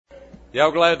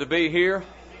Y'all glad to be here?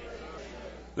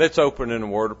 Let's open in a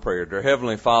word of prayer. Dear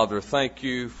Heavenly Father, thank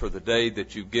you for the day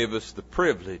that you give us the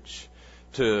privilege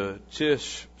to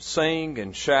just sing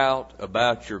and shout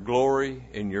about your glory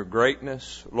and your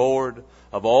greatness. Lord,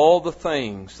 of all the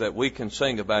things that we can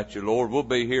sing about you, Lord, we'll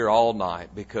be here all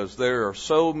night because there are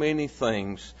so many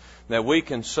things that we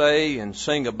can say and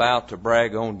sing about to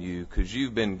brag on you because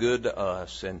you've been good to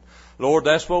us. And Lord,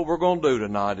 that's what we're going to do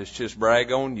tonight is just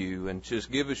brag on you and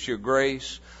just give us your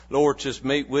grace. Lord, just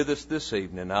meet with us this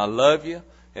evening. I love you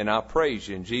and I praise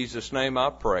you. In Jesus' name I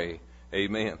pray.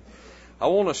 Amen. I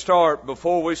want to start,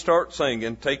 before we start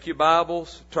singing, take your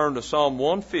Bibles, turn to Psalm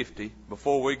 150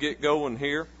 before we get going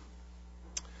here.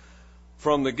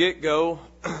 From the get-go,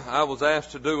 I was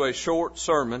asked to do a short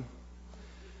sermon,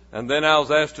 and then I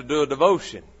was asked to do a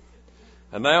devotion.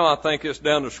 And now I think it's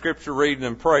down to scripture reading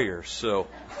and prayers, so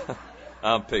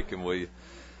I'm picking with you.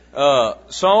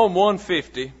 Psalm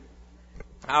 150,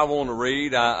 I want to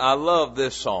read. I love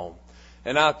this psalm.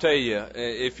 And I'll tell you,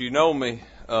 if you know me,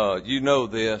 you know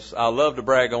this. I love to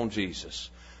brag on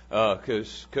Jesus,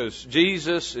 because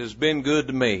Jesus has been good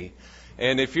to me.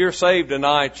 And if you're saved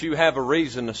tonight, you have a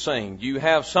reason to sing. You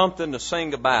have something to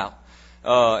sing about.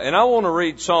 And I want to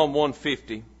read Psalm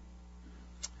 150.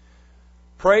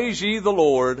 Praise ye the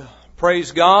Lord.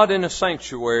 Praise God in His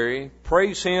sanctuary.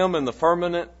 Praise Him in the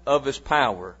firmament of His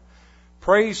power.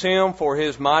 Praise Him for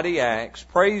His mighty acts.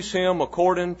 Praise Him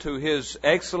according to His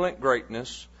excellent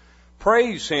greatness.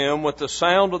 Praise Him with the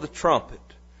sound of the trumpet.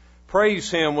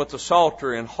 Praise Him with the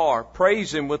psaltery and harp.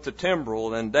 Praise Him with the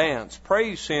timbrel and dance.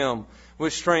 Praise Him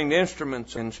with stringed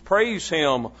instruments. And praise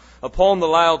Him upon the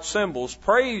loud cymbals.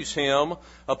 Praise Him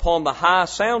upon the high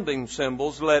sounding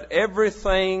cymbals. Let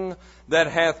everything that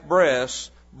hath breath,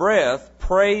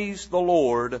 praise the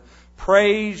Lord.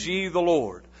 Praise ye the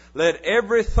Lord. Let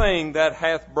everything that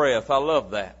hath breath. I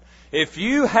love that. If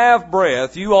you have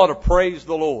breath, you ought to praise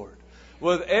the Lord.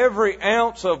 With every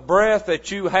ounce of breath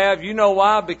that you have, you know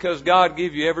why? Because God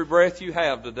gave you every breath you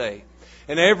have today.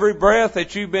 And every breath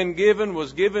that you've been given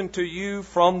was given to you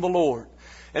from the Lord.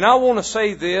 And I want to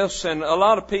say this, and a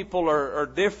lot of people are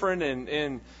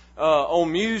different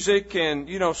on music,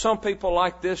 and some people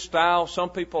like this style, some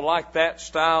people like that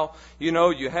style.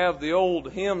 You have the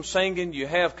old hymn singing, you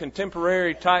have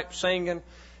contemporary type singing,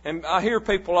 and I hear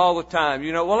people all the time,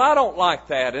 well, I don't like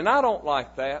that, and I don't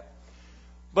like that.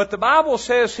 But the Bible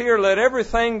says here, let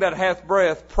everything that hath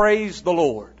breath praise the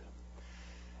Lord.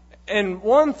 And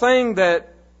one thing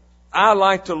that I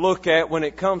like to look at when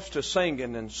it comes to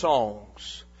singing and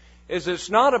songs is it's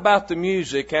not about the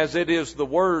music as it is the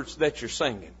words that you're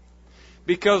singing.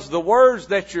 Because the words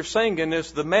that you're singing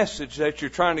is the message that you're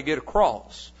trying to get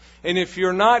across. And if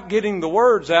you're not getting the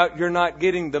words out, you're not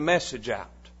getting the message out.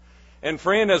 And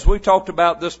friend, as we talked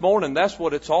about this morning, that's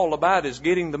what it's all about, is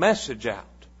getting the message out.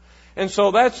 And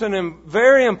so that's a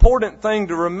very important thing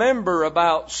to remember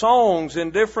about songs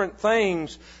and different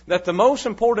things, that the most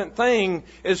important thing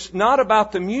is not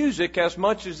about the music as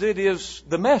much as it is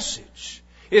the message.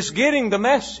 It's getting the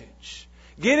message.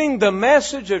 Getting the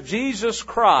message of Jesus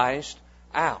Christ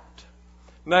out.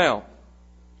 Now,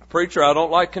 preacher, I don't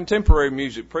like contemporary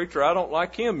music. Preacher, I don't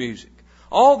like hymn music.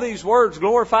 All these words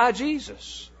glorify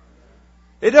Jesus.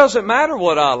 It doesn't matter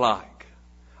what I like.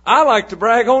 I like to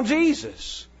brag on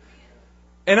Jesus.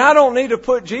 And I don't need to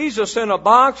put Jesus in a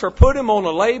box or put Him on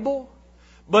a label.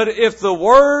 But if the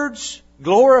words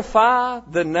glorify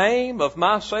the name of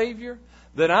my Savior,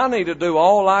 then I need to do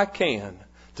all I can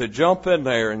to jump in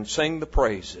there and sing the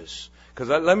praises. Because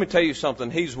let me tell you something,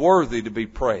 He's worthy to be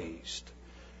praised.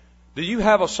 Do you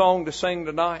have a song to sing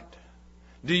tonight?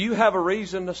 Do you have a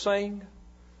reason to sing?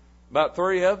 About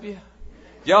 3 of you?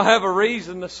 Y'all have a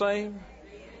reason to sing?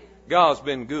 God's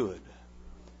been good.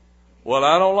 Well,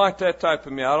 I don't like that type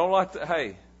of music. I don't like that.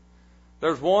 Hey,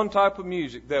 there's one type of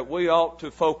music that we ought to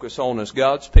focus on as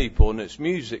God's people, and it's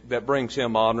music that brings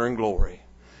Him honor and glory.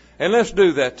 And let's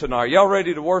do that tonight. Y'all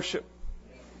ready to worship?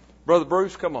 Brother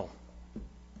Bruce, come on.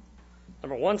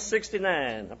 Number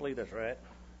 169, I believe that's right.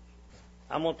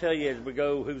 I'm going to tell you as we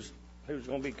go who's going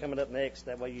to be coming up next.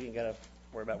 That way you ain't got to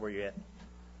worry about where you're at.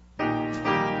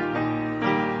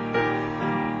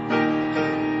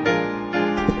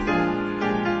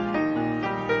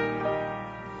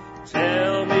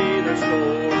 Tell me the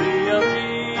story of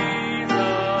Jesus,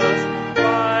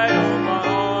 write on my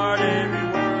heart every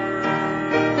word.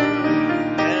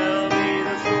 Tell me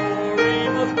the story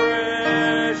most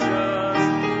precious,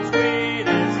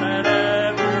 sweetest that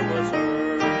ever was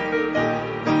heard.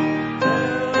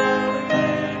 Tell the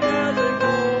King of the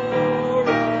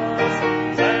glorious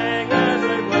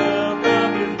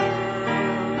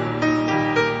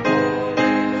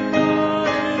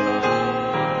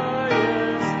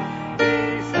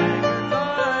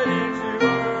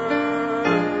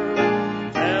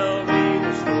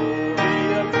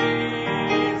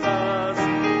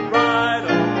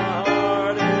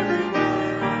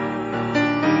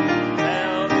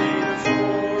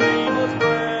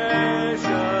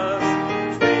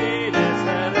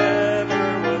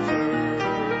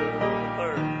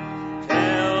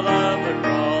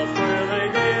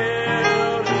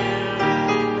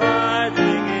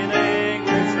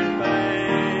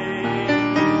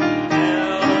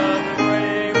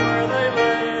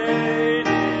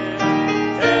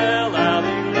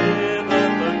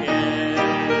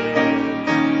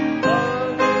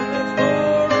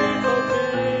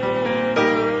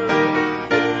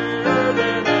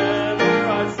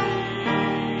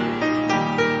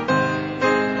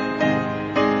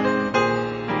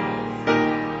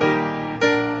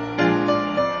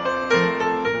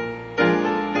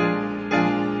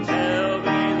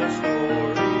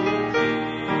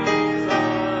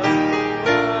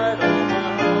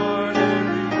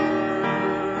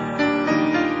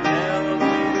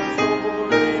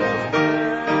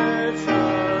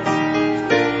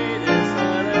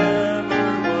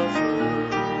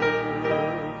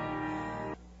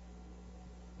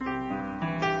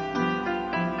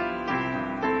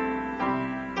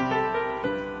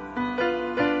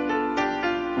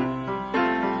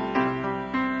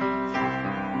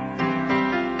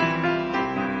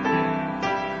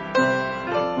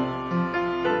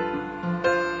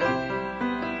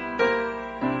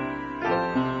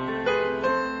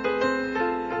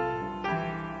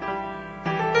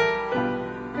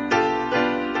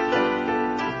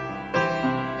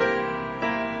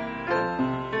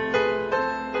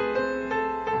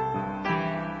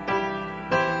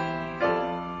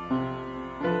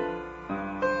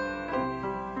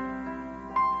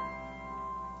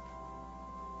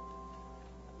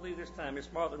lead this time. Miss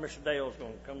Martha and Mr. Dale is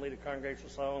going to come lead a congregational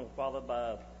song, followed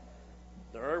by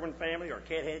the Irwin family or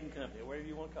Cathead and Company, whatever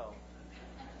you want to call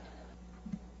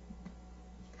them.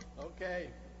 Okay,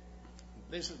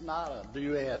 this is not a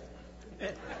duet,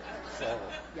 so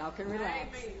Y'all can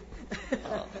relax.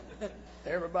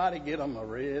 everybody get them a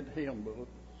red hymn book.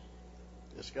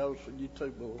 This goes for you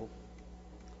too, Bull.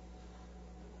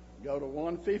 Go to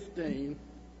 115,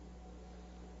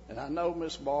 and I know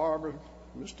Miss Barbara,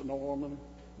 Mr. Norman,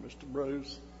 Mr.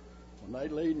 Bruce, when they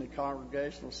lead in the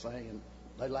congregational singing,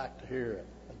 they like to hear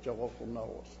a joyful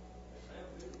noise.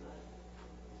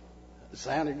 It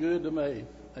sounded good to me.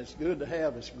 It's good to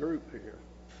have this group here.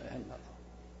 And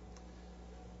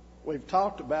we've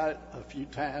talked about it a few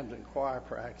times in choir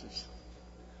practice,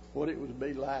 what it would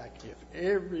be like if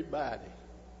everybody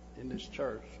in this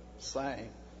church sang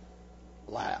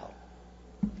loud.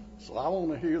 So I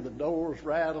want to hear the doors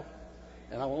rattle,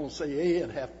 and I want to see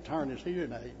Ed have to turn his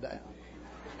hearing aid down.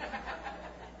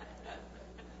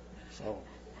 So,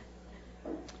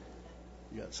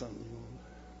 you got something you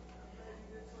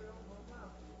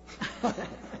want?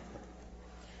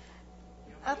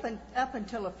 Up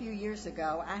until a few years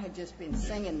ago, I had just been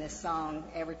singing this song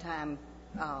every time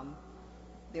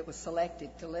it was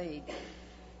selected to lead.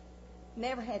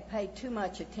 Never had paid too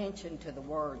much attention to the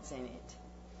words in it.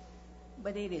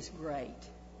 But it is great.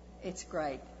 It's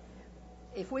great.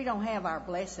 If we don't have our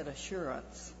blessed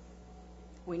assurance,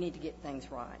 we need to get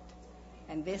things right.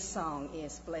 And this song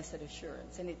is Blessed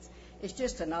Assurance. And it's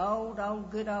just an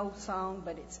good old song,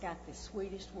 but it's got the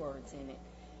sweetest words in it.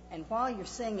 And while you're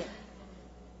singing,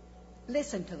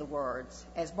 listen to the words.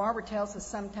 As Barbara tells us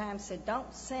sometimes, said,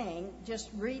 don't sing, just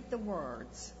read the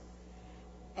words.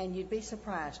 And you'd be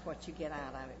surprised what you get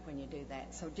out of it when you do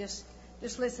that. So just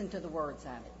listen to the words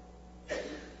of it.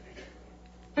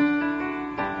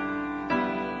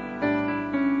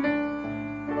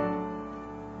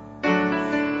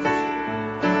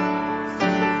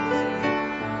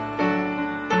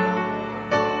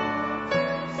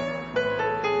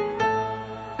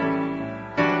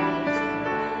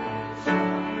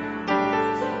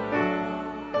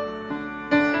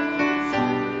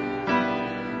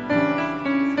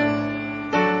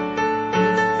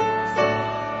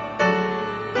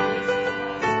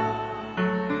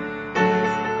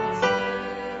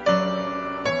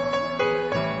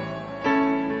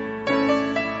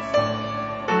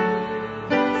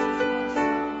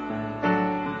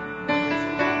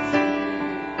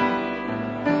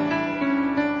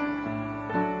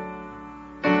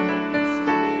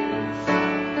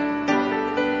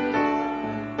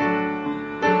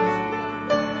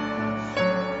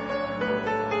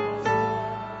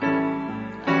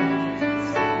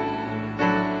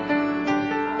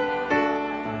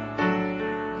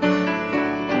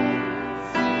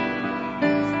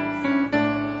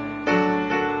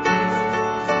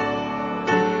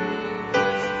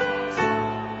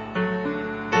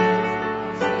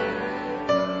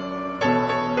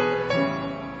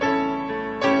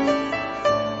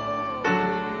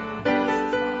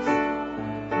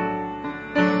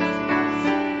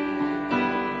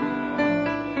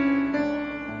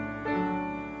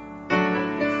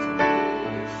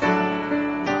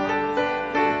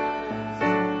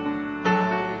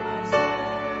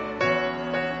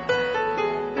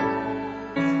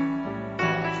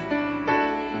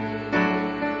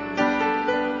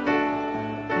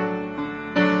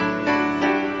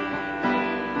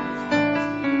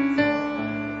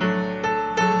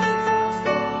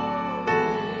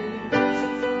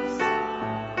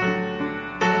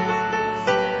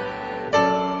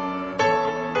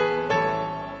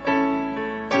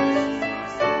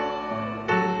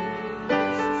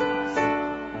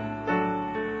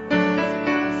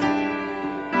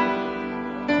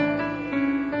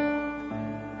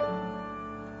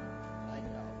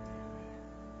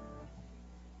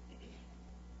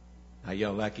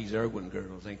 Y'all like these Irwin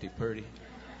girls, ain't they pretty?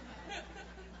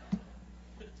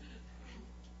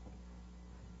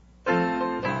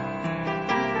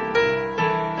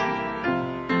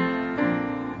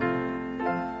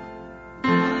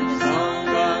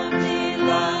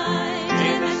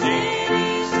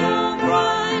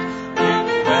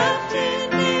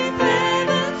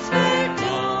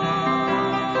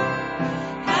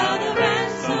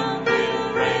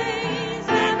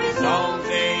 Songs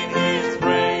in His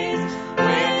praise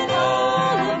when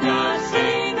all of God sings.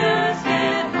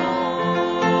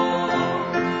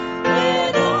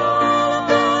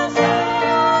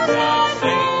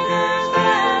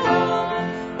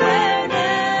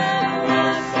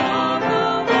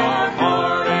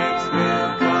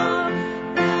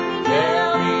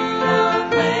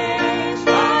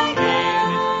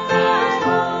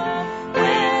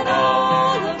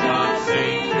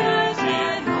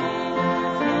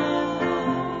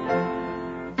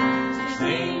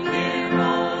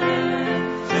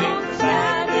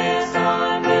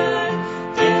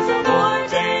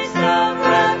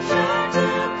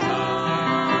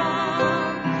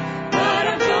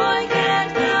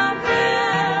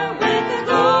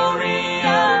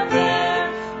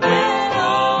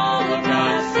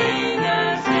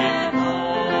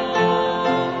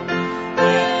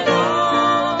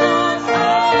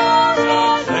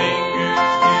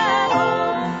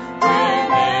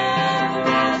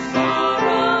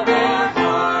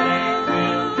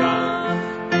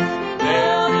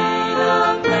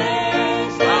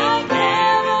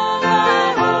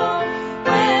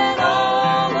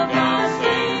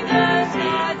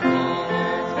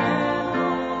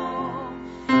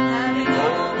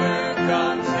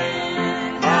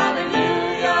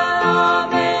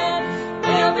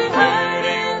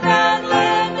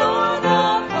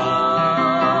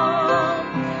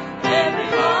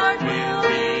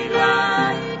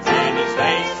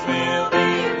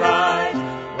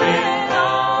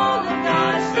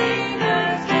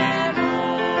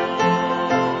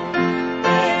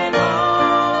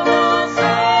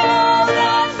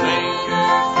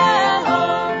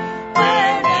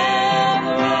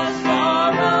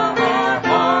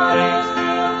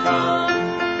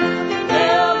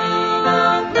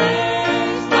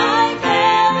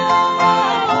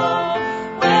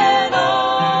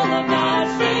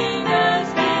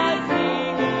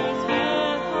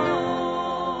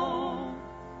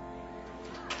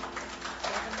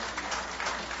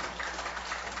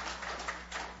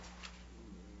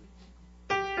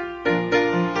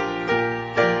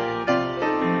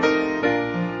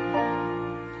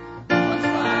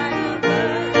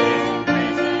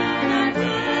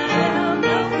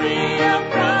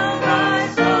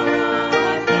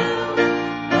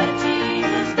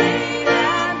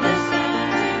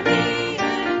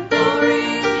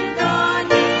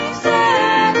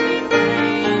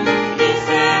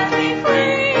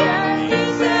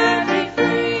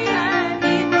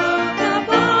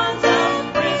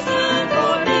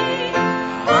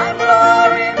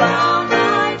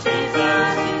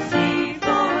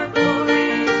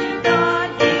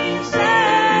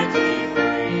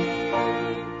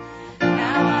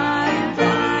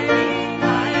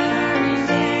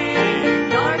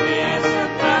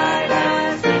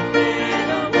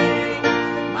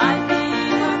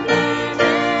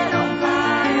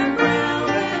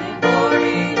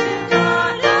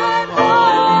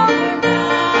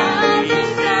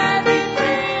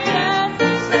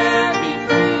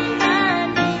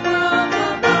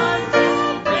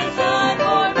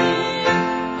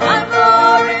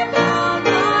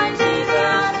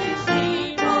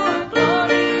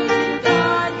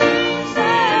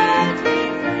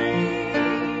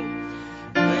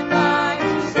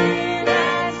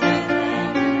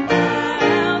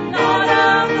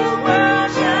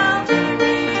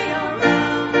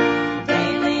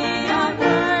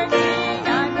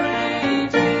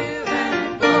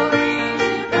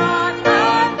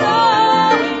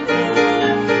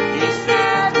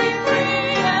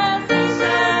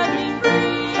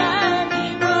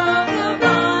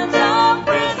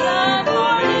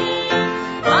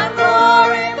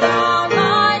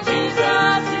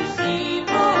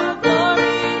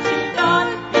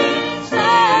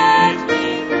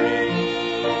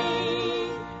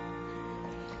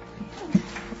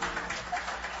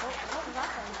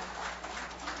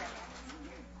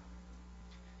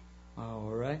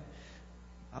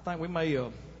 think we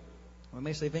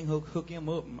may see if we can hook him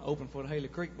up and open for the Haley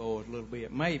Creek boys a little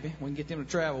bit. Maybe we can get them to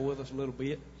travel with us a little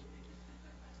bit.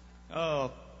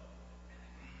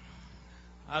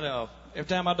 Every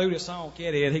time I do this song,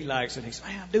 Cadhead, he likes it. He says,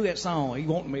 man, do that song. He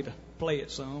wanted me to play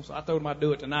it some, so I told him I'd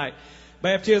do it tonight.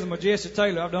 Baptism of Jesse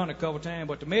Taylor, I've done it a couple of times,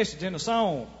 but the message in the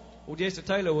song, well, Jesse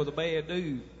Taylor was a bad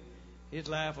dude. His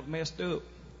life was messed up.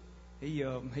 He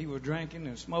was drinking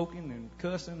and smoking and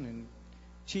cussing and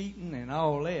cheating and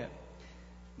all that.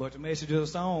 But the message of the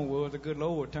song was the good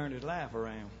Lord turned his life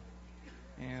around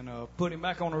and put him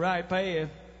back on the right path.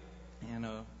 And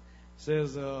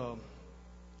says the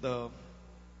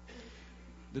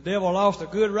devil lost a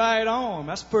good right arm.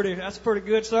 That's pretty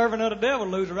good serving of the devil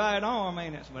to lose a right arm,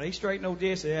 ain't it? But he straightened old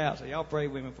Jesse out. So y'all pray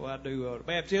with me before I do the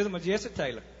baptism of Jesse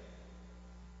Taylor.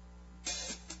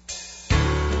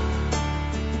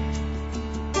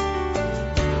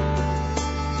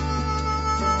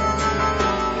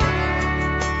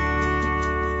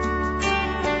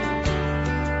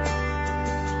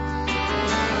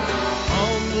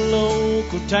 On the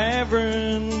local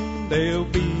tavern, there'll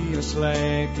be a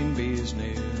slack in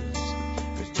business.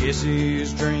 'Cause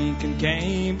Jesse's drinking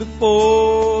came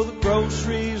before the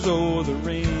groceries or the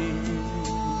rent.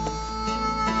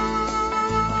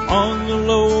 Among the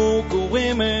local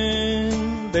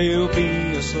women, there'll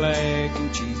be a slack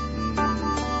in cheating.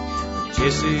 But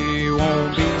Jesse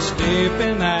won't be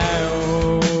stepping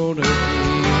out again.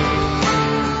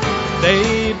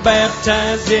 They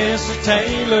baptized Jesse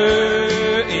Taylor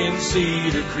in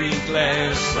Cedar Creek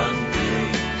last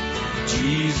Sunday.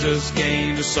 Jesus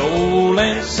gained a soul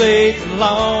and Satan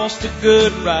lost a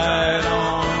good right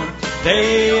arm.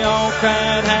 They all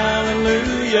cried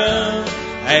hallelujah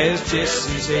as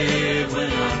Jesse's head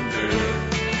went under.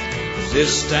 'Cause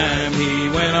this time he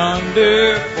went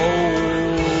under for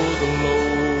the Lord.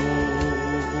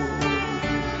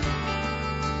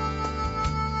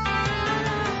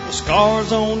 The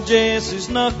scars on Jesse's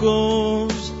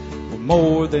knuckles were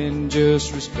more than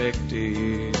just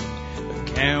respected.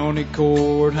 County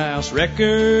courthouse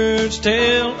records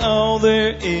tell all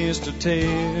there is to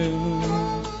tell.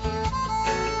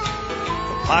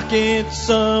 The pockets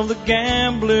of the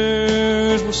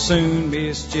gamblers will soon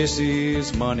miss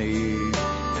Jesse's money,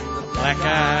 and the black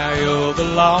eye of the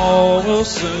law will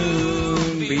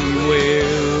soon be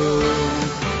well.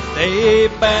 They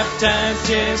baptized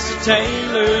Jesse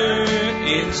Taylor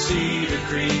in Cedar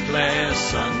Creek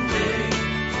last Sunday.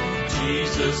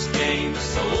 Jesus gained a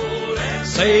soul and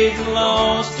Satan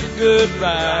lost a good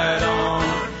right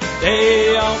arm.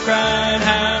 They all cried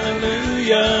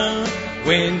hallelujah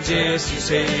when Jesse's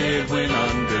head went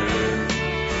under.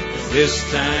 'Cause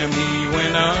this time he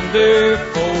went under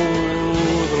for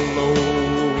the Lord.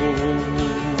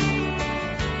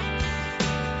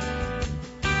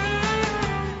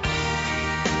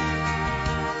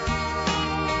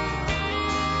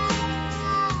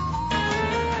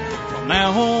 Now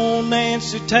old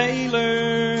Nancy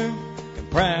Taylor can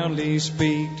proudly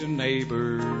speak to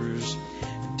neighbors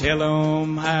and tell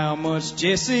them how much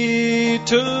Jesse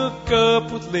took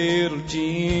up with little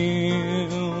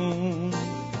Jim.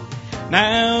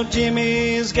 Now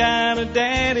Jimmy's got a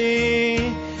daddy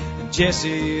and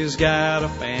Jesse's got a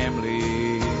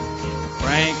family.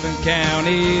 Franklin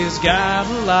County's got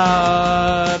a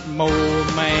lot more,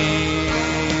 man.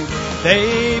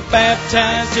 They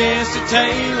baptized Jesse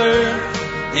Taylor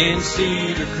in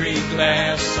Cedar Creek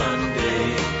last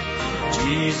Sunday.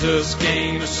 Jesus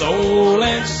gained a soul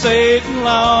and Satan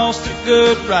lost a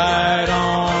good right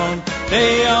arm.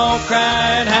 They all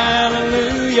cried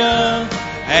hallelujah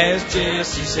as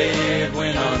Jesse's head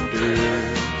went under.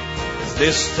 'Cause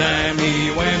this time he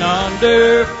went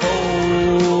under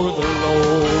for the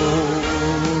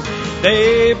Lord.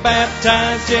 They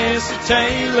baptized Jesse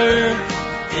Taylor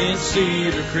in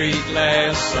Cedar Creek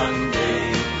last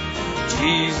Sunday.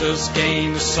 Jesus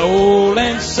gained a soul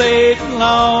and Satan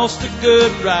lost a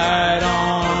good right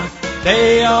arm.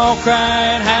 They all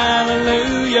cried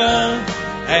hallelujah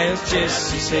as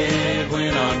Jesse's head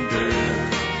went under.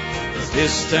 'Cause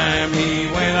this time he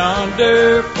went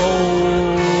under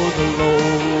for the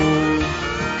Lord.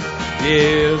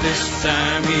 Yeah, this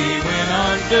time he went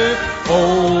under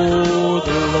for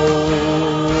the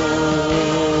Lord.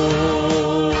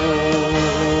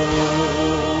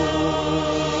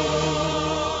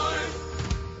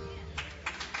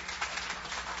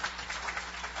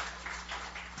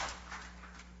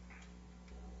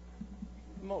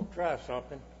 Try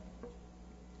something.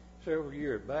 Several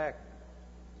years back,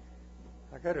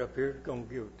 I got up here going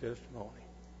to give a testimony.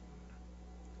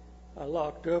 I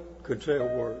locked up, couldn't say a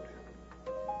word.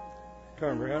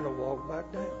 Turned around and walked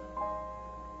back down.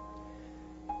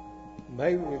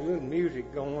 maybe with a little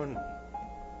music going,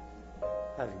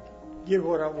 I can get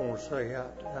what I want to say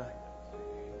out tonight.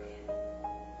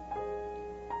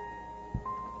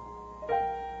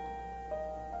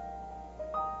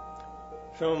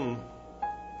 Some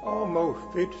almost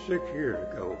 56 years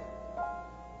ago,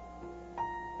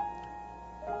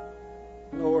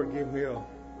 Lord gave me a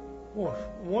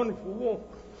wonderful woman.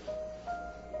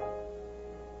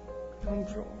 I'm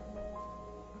sorry.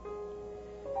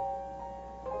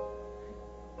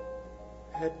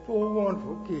 Had 4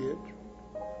 wonderful kids.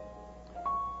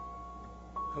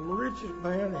 I'm the richest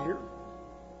man here.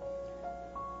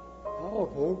 All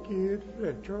 4 kids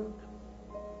in church.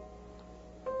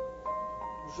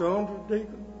 Son's a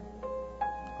deacon.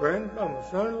 I'm a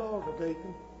son-in-law's a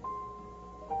deacon.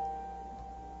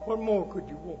 What more could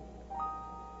you want?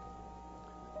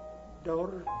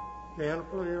 Daughter, piano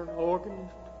player,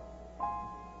 organist.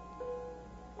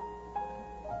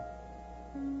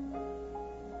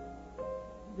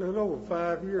 A little over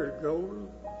 5 years ago,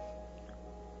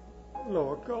 the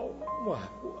Lord called my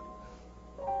wife away.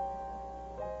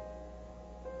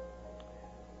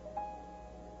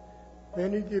 Then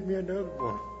he gave me another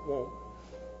one.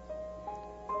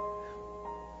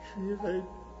 She is a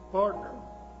partner.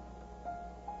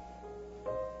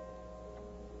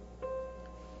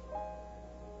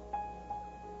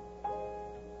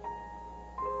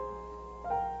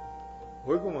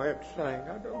 We're going to have to sing.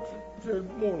 I don't say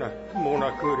more than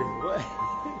I could anyway.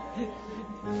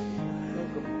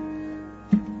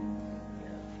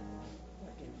 I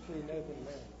can't see nothing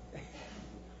now.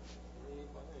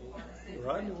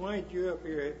 Rodney, why ain't you up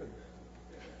here, Evan?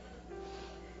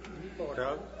 You part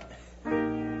of it.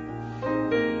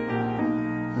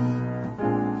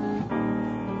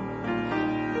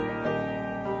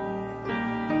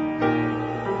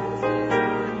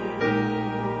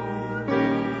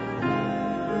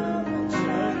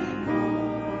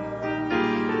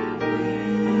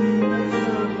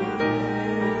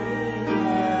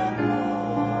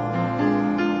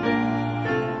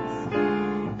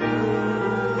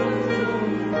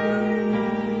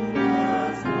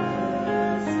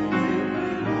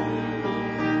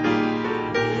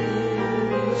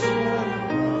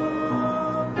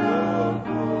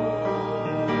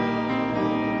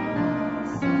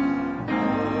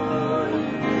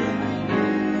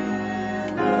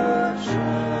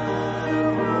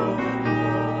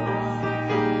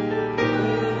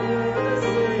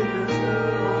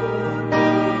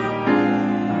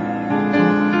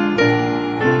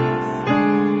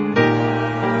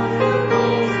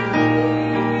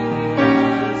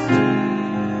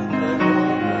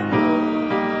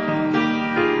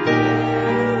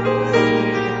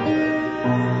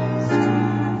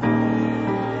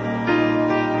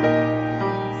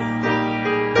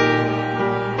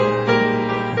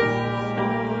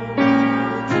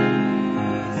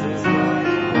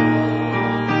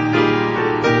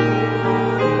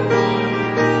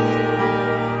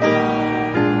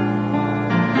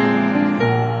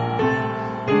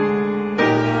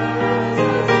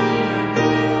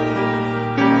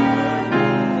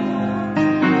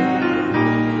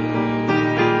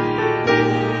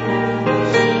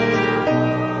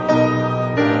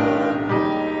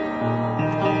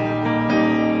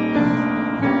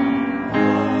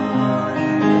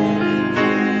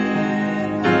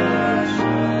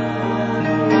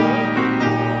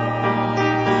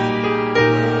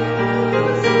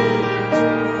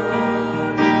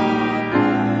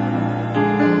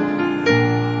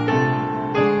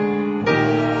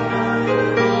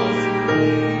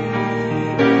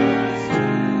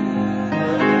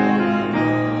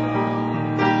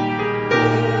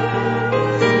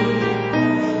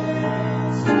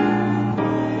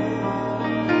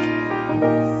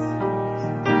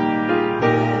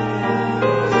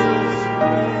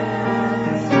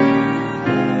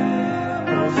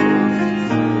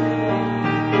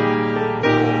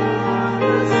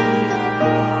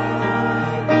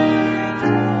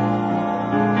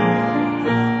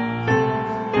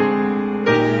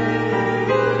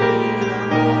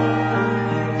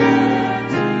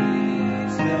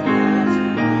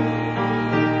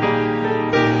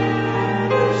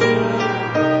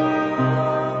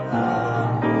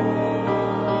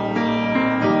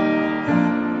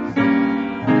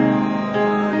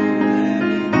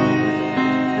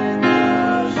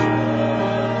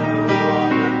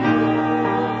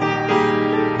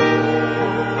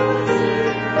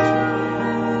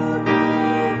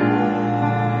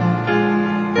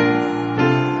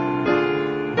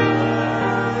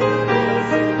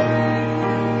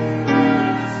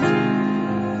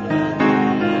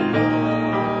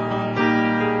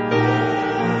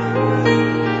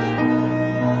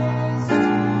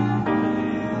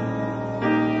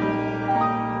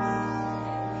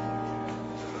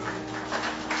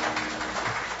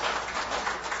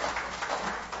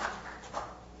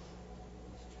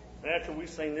 after we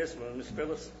sing this one, Miss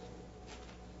Phyllis,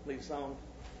 lead a song.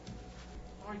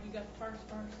 Or you got the first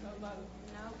verse solo?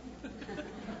 No.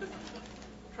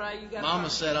 Trey, you got Mama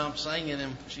said I'm singing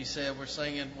him. She said we're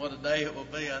singing What a Day It Will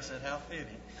Be. I said, how fitting.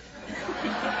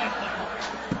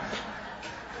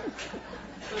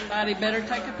 Somebody better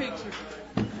take a picture.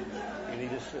 You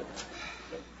need to sit.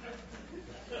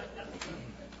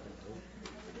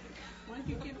 Why don't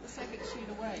you give the second sheet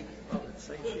away? Oh, the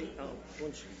same sheet? Oh,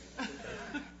 one sheet.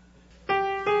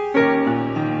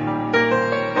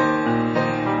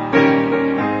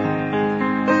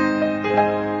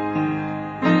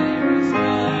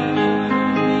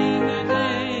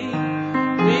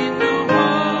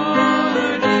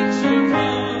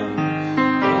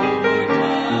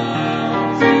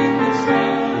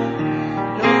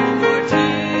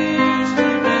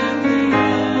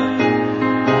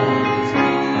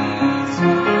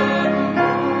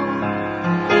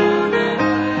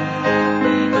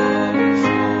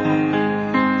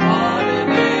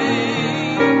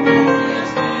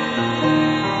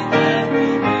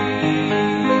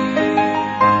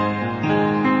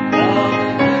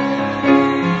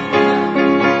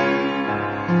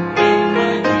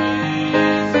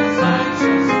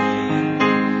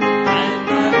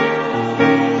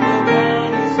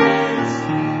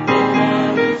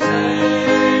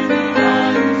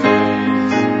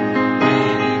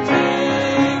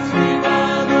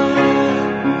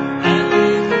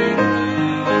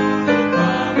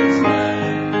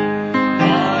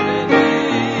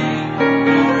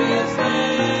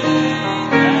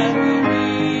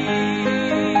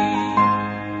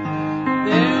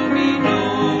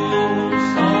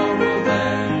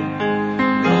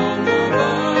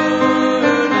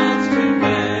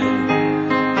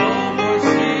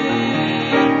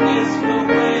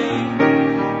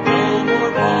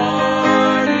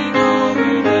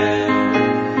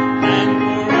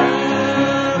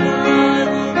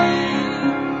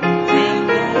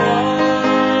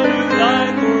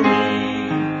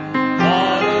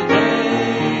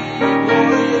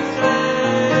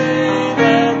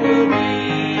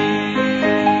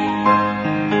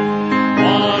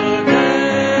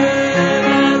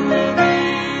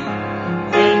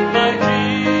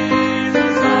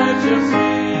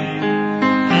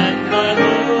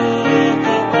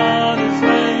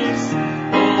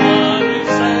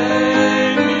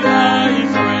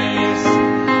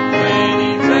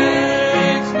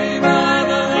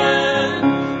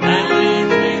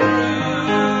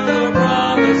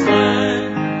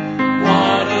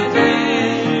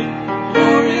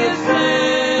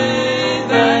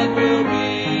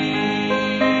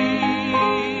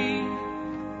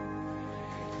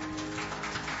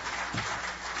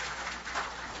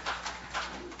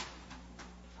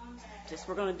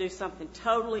 We're going to do something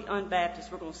totally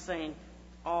un-Baptist. We're going to sing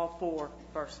all 4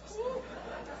 verses.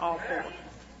 All 4.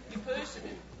 You pushing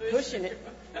it. Pushing it.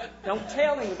 Don't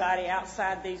tell anybody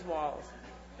outside these walls.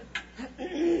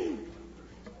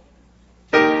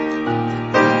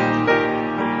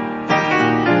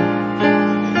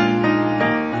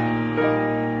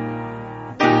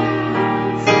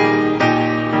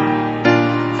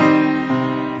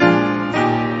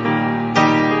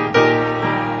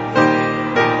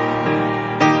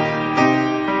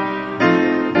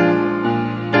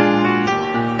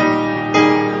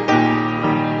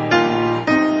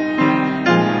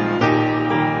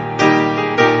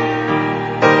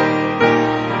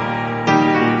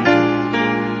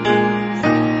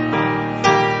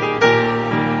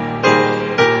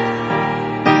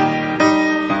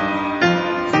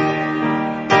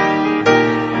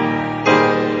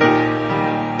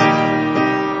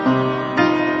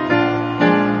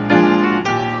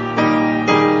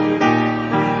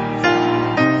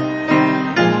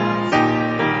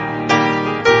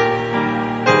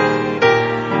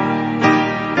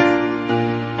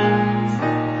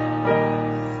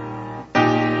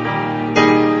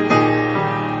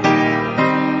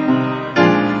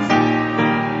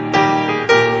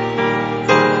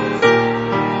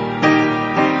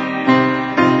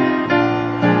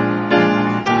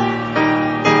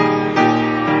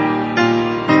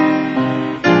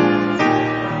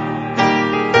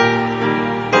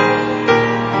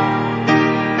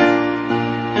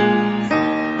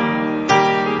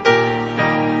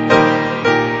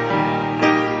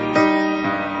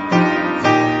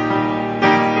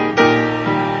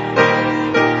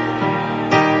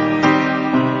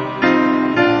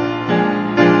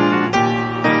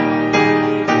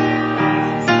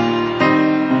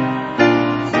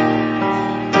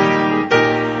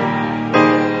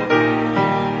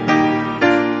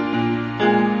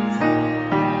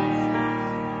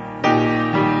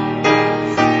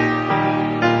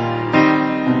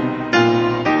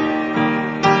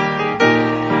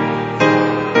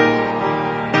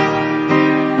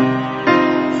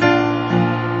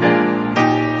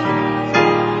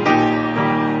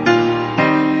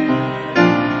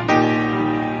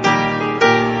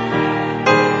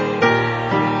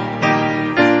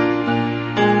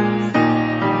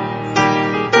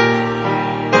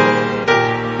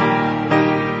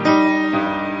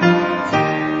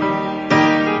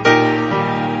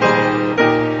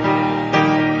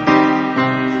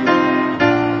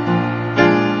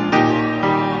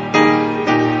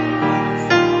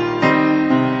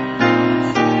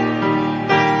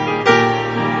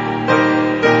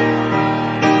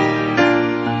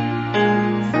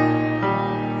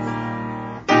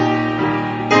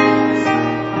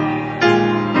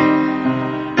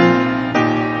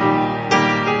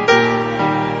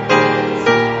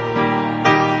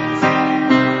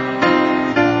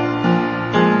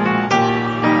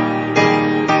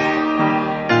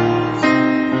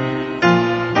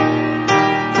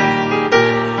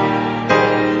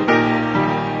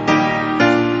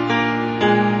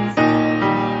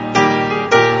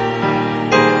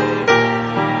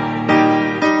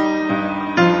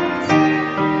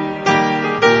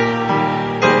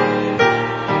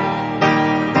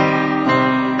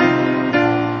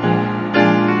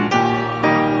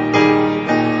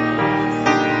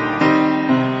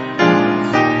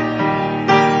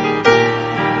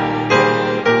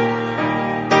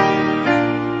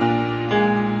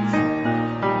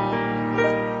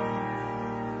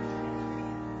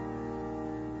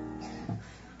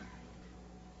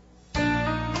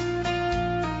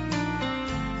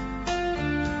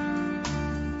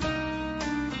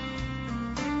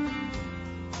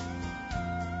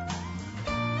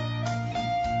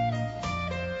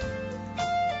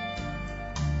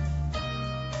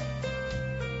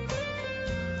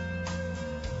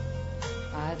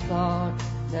 thought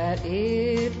that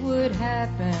it would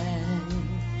happen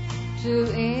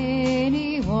to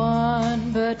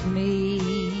anyone but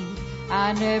me.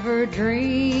 I never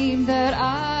dreamed that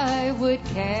I would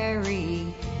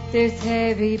carry this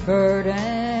heavy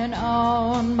burden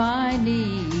on my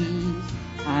knees.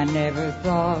 I never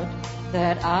thought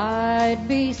that I'd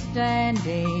be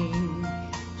standing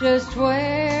just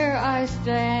where I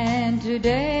stand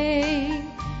today.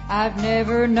 I've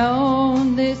never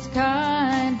known this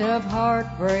kind of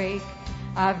heartbreak.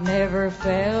 I've never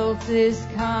felt this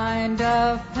kind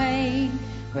of pain.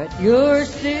 But you're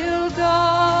still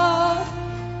God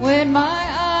when my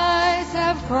eyes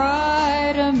have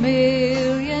cried a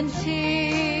million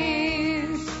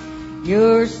tears.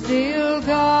 You're still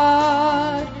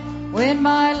God when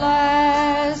my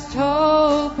last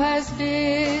hope has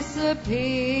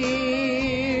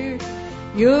disappeared.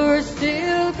 You're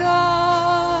still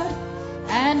God,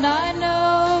 and I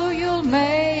know you'll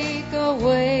make a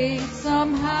way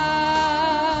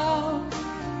somehow.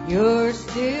 You're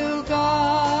still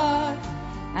God,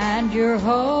 and you're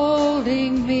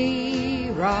holding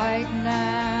me right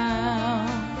now.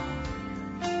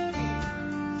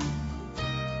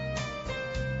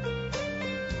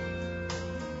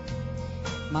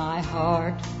 My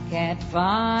heart can't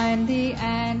find the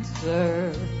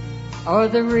answer or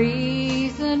the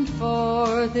reason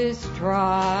for this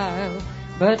trial,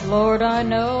 but Lord, I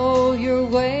know your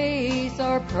ways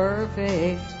are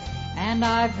perfect, and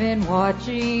I've been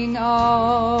watching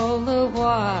all the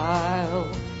while.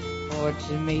 For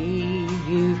to me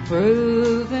you've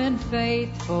proven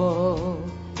faithful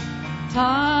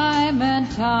time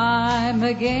and time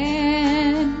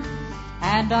again,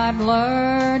 and I'm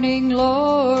learning,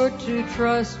 Lord, to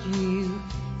trust you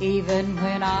even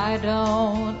when I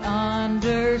don't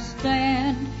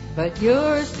understand. But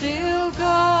you're still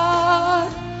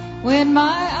God when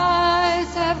my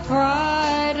eyes have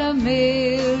cried a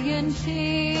million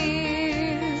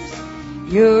tears.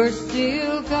 You're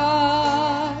still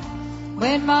God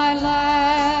when my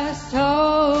last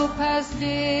hope has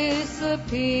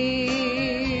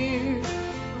disappeared.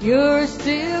 You're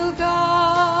still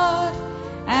God,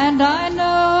 and I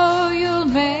know you'll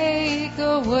make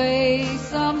a way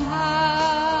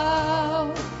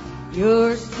somehow.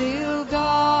 You're still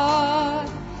God,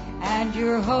 and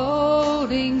you're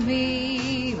holding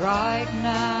me right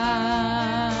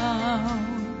now.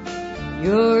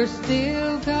 You're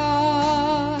still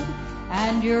God,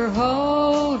 and you're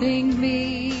holding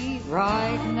me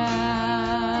right now.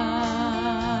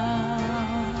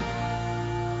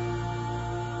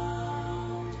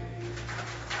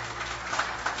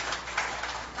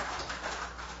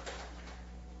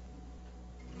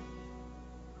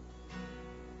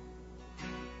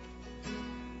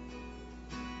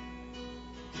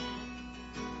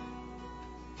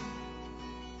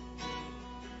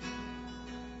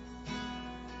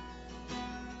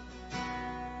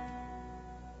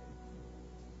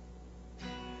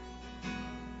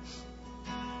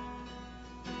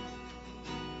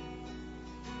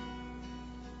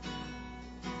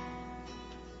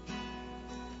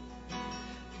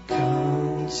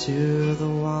 To the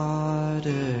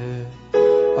water,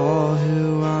 all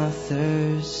who are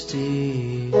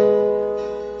thirsty,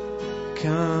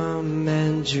 come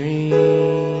and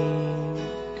drink.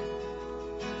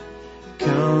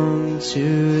 Come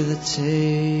to the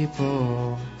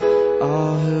table,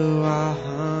 all who are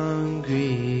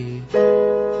hungry,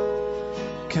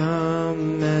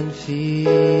 come and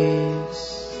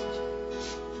feast.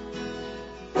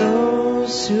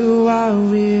 Those who are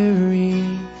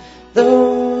weary,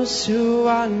 those who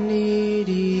are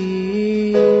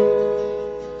needy,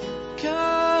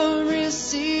 come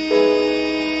receive.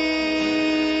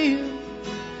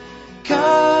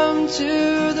 Come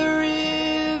to the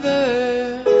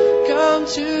river, come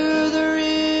to the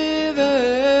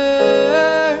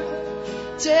river,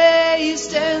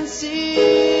 taste and see.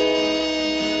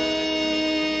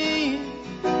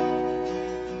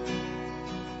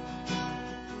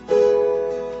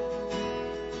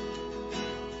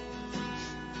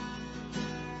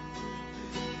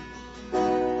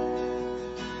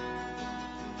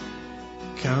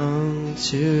 Come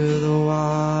to the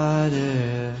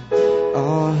water,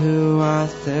 all who are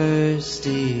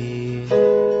thirsty,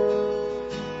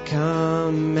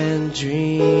 come and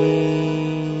drink.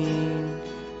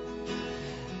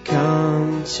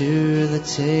 Come to the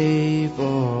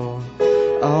table,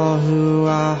 all who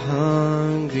are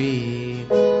hungry,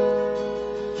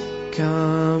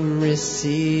 come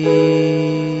receive.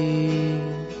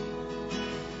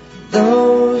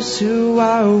 Those who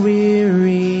are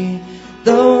weary,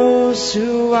 those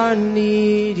who are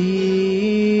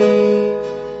needy,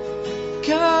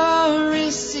 come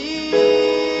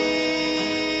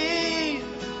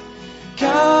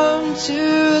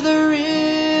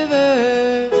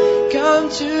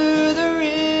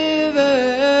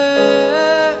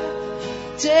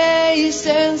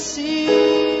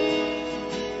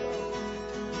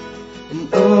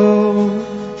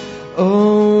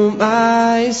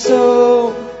my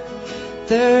soul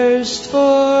thirsts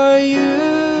for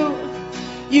you,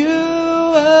 you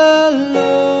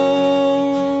alone.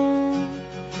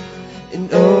 And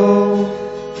oh,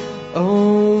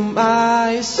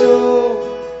 my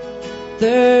soul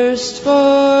thirsts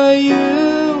for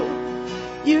you,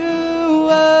 you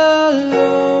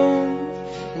alone.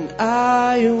 And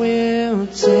I will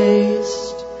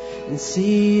taste and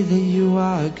see that you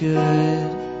are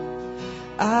good.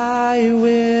 I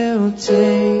will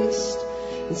taste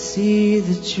and see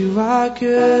that you are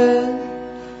good.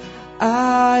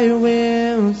 I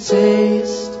will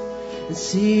taste and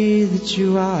see that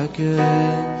you are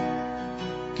good,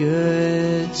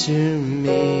 good to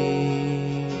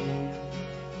me.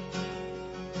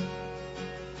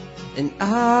 And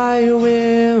I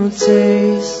will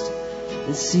taste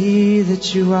and see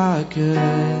that you are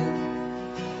good.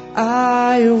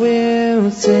 I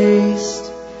will taste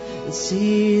and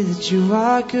see that you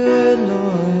are good,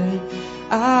 Lord.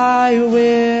 I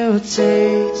will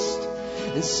taste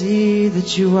and see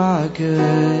that you are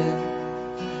good,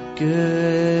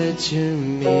 good to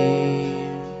me.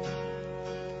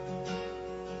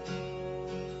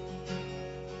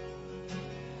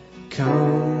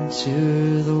 Come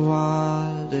to the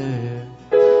water,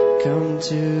 come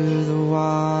to the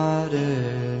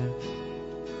water,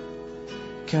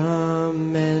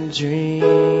 come and drink,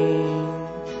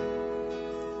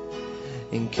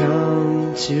 and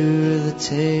come to the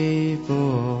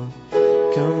table,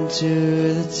 come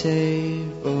to the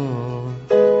table,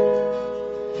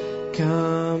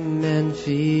 come and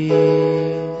feast.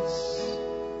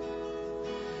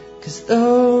 'Cause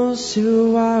those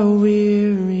who are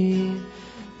weary,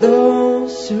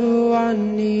 those who are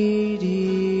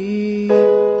needy,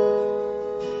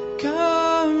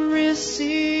 come receive.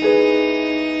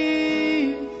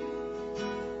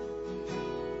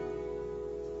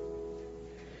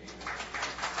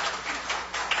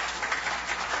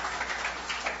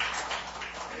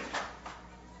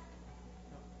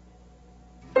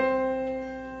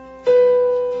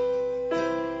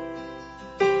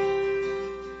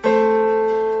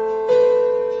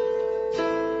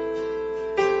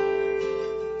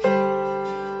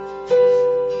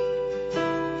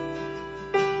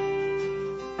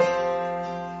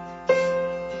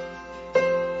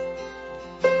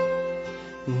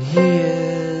 And he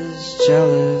is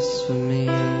jealous for me.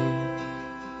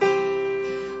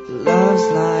 Love's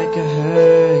like a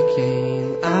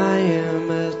hurricane. I am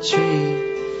a tree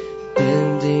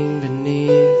bending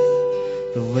beneath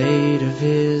the weight of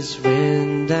his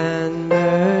wind and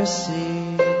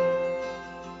mercy.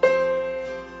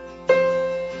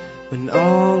 When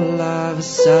all of a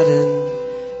sudden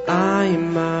I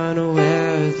am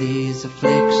unaware of these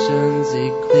afflictions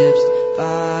eclipsed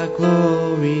by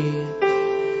glory,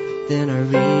 then I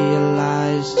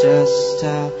realize just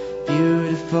how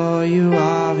beautiful you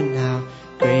are and how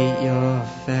great your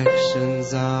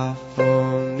affections are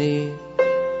for me.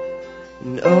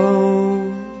 And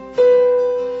oh,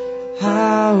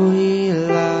 how he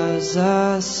loves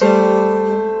us so.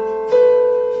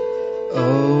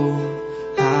 Oh,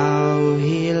 how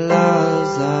he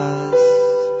loves us,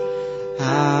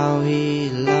 how he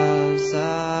loves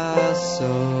us so.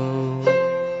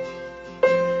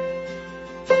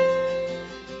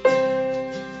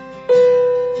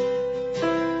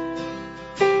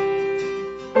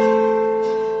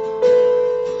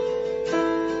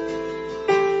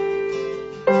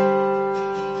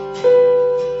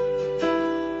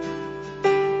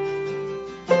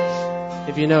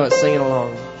 If you know it, sing it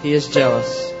along. He is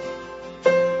jealous.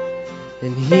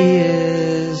 And he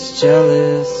is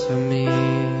jealous for me.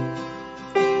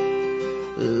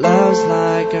 Love's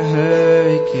like a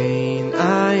hurricane.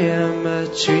 I am a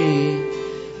tree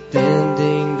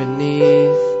bending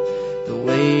beneath the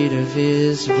weight of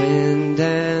his wind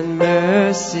and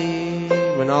mercy.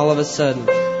 When all of a sudden,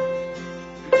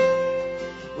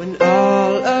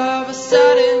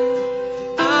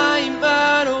 I'm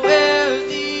unaware of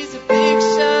these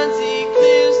afflictions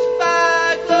eclipsed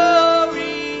by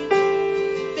glory,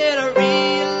 then I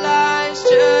realize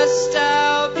just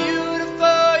how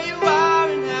beautiful you are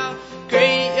and how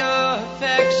great your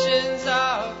affections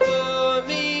are for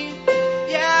me.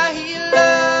 Yeah, he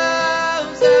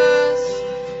loves us.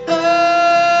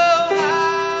 Oh,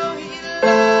 how he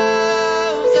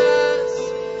loves us.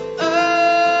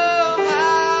 Oh,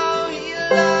 how he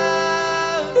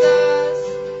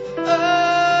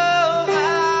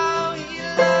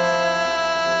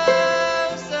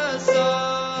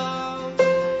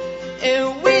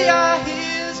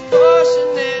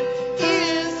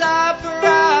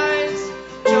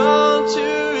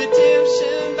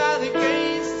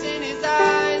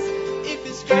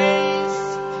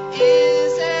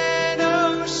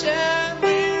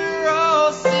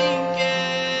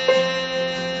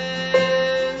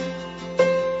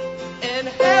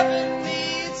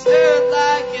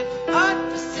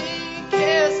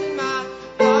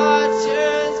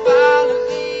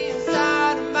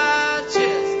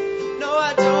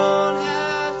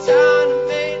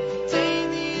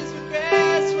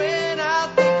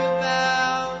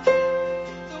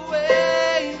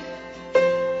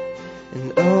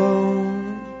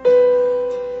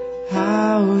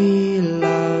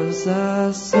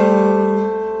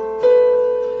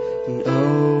And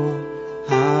oh,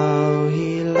 how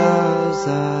He loves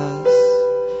us,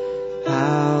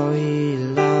 how He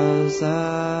loves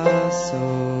us so.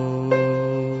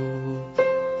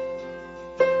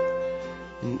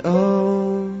 And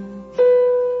oh,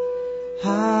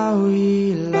 how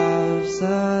He loves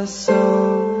us so.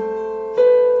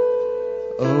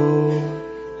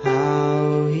 Oh,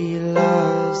 how He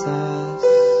loves us,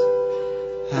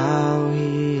 how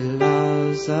He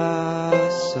loves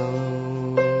us so.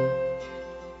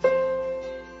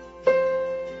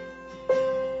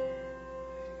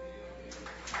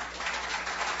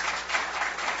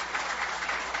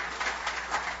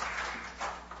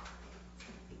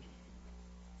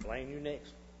 Blaine, you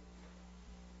next.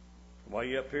 While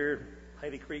you up here,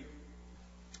 Haiti Creek.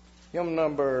 Hymn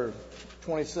number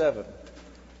 27.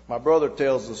 My brother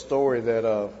tells the story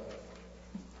that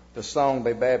the song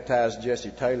they baptized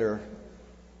Jesse Taylor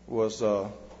was,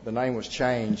 the name was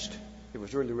changed. It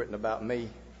was really written about me.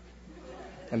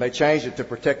 And they changed it to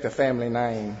protect the family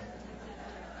name.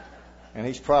 And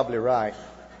he's probably right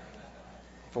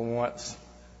for once.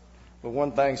 But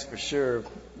one thing's for sure,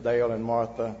 Dale and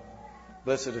Martha,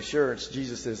 blessed assurance,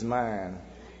 Jesus is mine.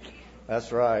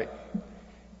 That's right.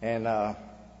 And I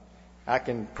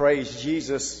can praise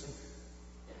Jesus,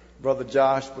 Brother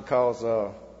Josh, because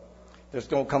there's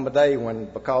going to come a day when,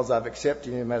 because I've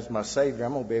accepted Him as my Savior,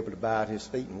 I'm going to be able to bow at His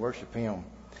feet and worship Him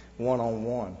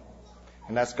one-on-one.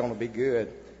 And that's going to be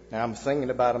good. Now, I'm thinking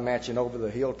about a mansion over the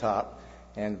hilltop,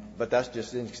 but that's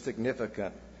just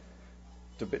insignificant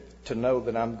to know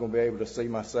that I'm going to be able to see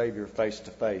my Savior face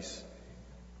to face.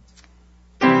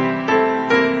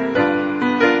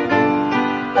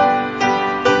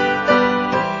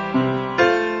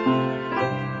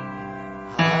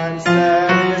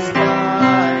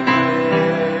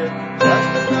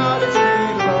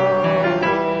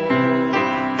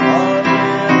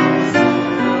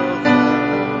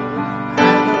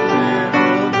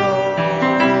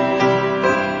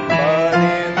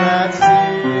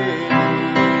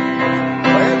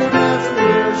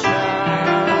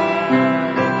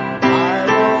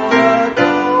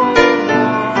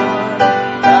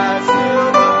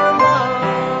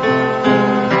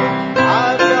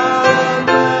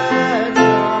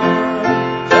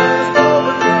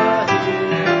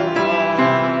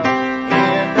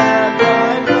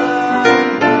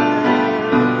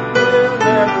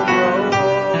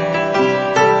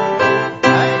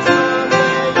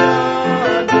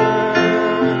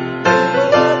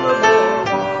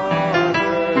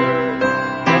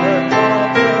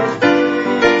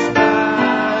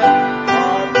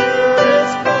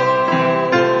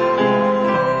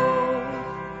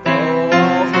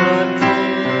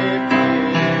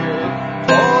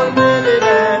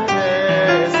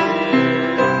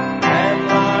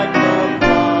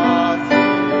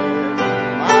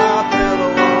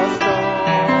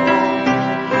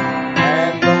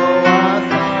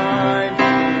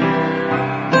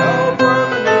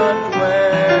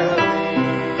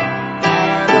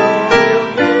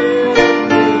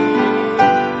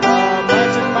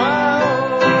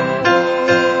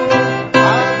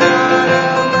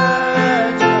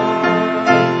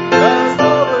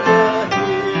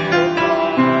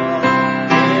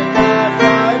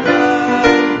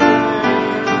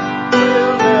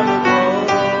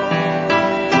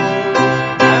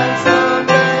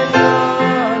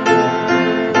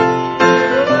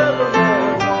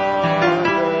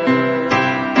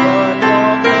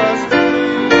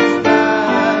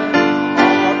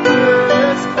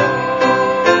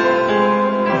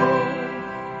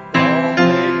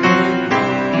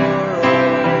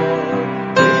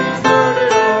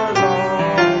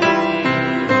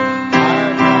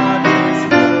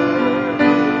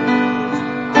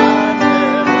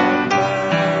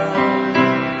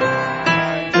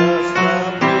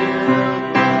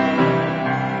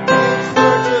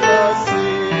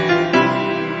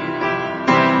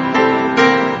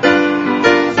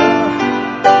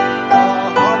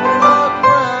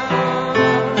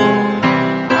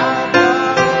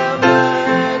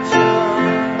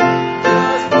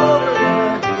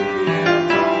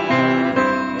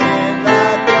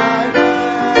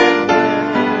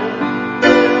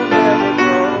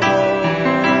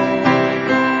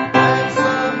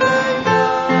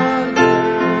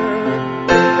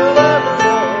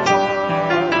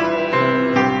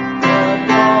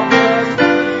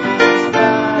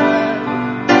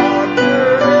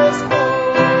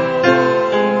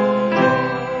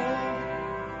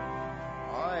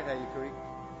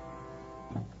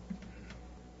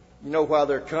 While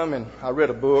they're coming, I read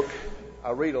a book.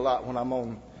 I read a lot when I'm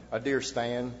on a deer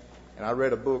stand, and I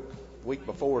read a book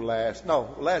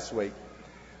last week.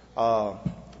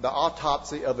 the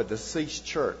autopsy of a deceased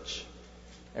church.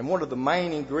 And one of the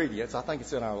main ingredients, I think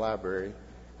it's in our library,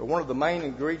 but one of the main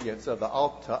ingredients of the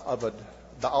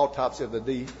autopsy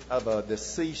of a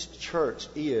deceased church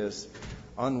is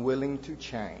unwilling to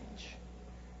change.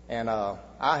 And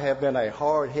I have been a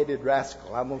hard-headed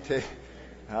rascal. I'm going to tell you.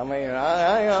 I mean,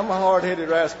 I am a hard-headed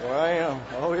rascal. I am.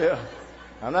 Oh, yeah.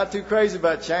 I'm not too crazy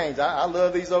about change. I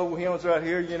love these old hymns right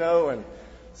here, you know, and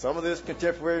some of this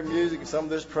contemporary music and some of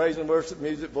this praise and worship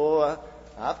music. Boy,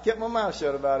 I've kept my mouth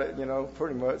shut about it, you know,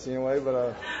 pretty much anyway.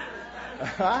 But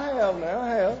I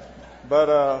have.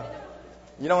 But,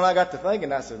 you know, when I got to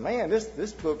thinking, I said, man,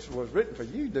 this book was written for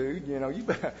you, dude. You know,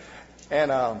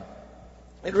 and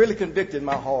it really convicted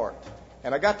my heart.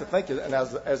 And I got to thinking, and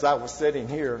as I was sitting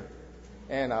here,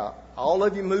 and all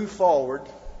of you moved forward.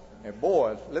 And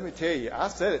boy, let me tell you, I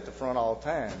sat at the front all the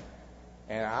time.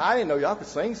 And I didn't know y'all could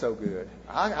sing so good.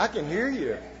 I can hear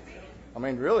you. I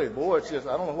mean, really, boy, it's just,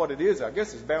 I don't know what it is. I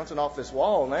guess it's bouncing off this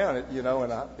wall now, and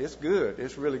it's good.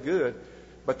 It's really good.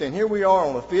 But then here we are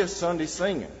on the 5th Sunday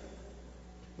singing.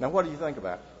 Now, what do you think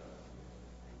about it?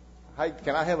 Hey,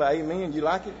 can I have an amen? You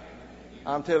like it?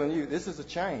 I'm telling you, this is a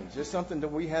change. It's something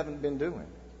that we haven't been doing.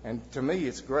 And to me,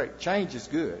 it's great. Change is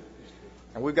good.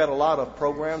 And we've got a lot of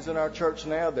programs in our church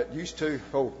now that used to,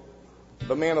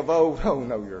 the men of old,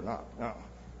 no, you're not. No.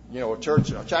 You know, a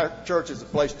church is a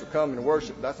place to come and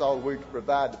worship. That's all we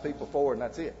provide the people for, and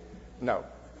that's it. No.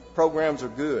 Programs are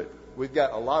good. We've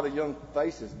got a lot of young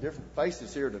faces, different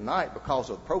faces here tonight because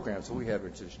of the programs that we have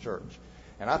in this church.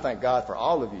 And I thank God for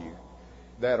all of you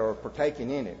that are partaking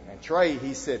in it. And Trey,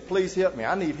 he said, please help me.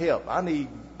 I need help. I need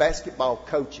basketball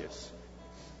coaches.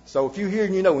 So if you hear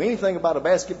and you know anything about a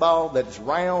basketball that is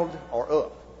round or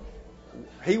up,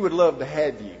 he would love to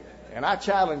have you. And I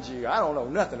challenge you, I don't know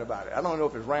nothing about it. I don't know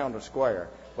if it's round or square.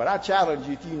 But I challenge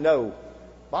you, if you know,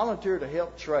 volunteer to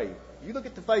help Trey. You look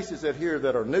at the faces that here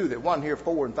that are new that wasn't here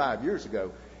 4 and 5 years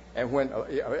ago. And when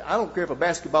I don't care if a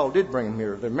basketball did bring them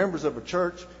here. They're members of a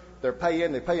church. They're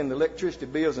paying the electricity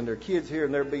bills, and their kids here,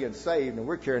 and they're being saved. And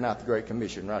we're carrying out the Great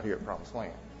Commission right here at Promised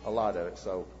Land. A lot of it.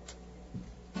 So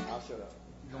I'll shut up.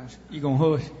 You gonna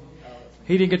hush?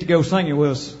 He didn't get to go singing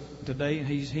with us today.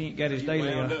 He ain't got his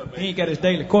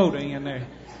daily quota in there.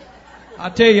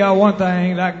 I'll tell y'all one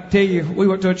thing. I can tell you, we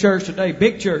went to a church today,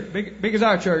 big church, big as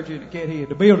our church in Cat Head.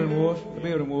 The building was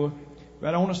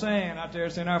right on the sand out there.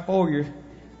 It's in our foyer.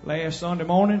 Last Sunday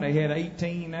morning they had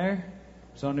 18 there.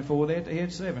 Sunday before that they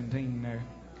had 17 there.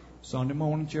 Sunday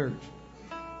morning church.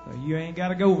 So you ain't got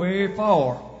to go very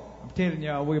far. I'm telling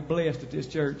y'all, we're blessed at this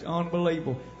church.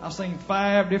 Unbelievable. I've seen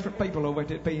 5 different people over at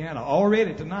that piano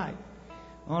already tonight.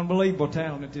 Unbelievable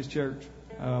talent at this church.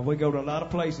 We go to a lot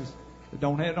of places that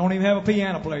don't even have a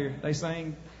piano player. They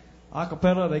sing a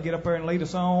cappella. They get up there and lead a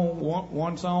song,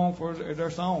 one song for their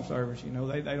song service. You know,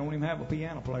 they don't even have a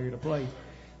piano player to play.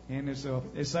 And it's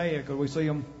sad because we see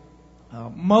them.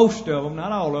 Most of them,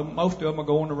 not all of them, most of them are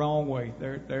going the wrong way.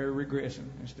 They're regressing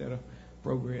instead of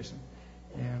progressing.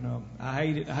 And I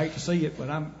hate it. I hate to see it, but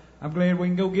I'm glad we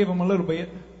can go give them a little bit.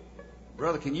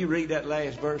 Brother, can you read that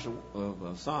last verse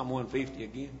of Psalm 150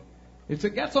 again? It's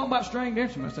got something about stringed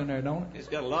instruments in there, don't it? It's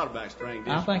got a lot about stringed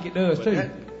instruments. I think it does, too.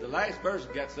 The last verse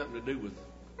has got something to do with...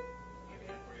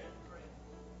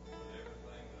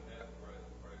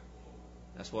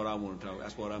 That's what I want to talk.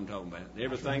 That's what I'm talking about.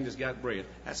 Everything that's got breath.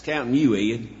 That's counting you,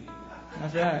 Ed.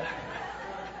 That's right.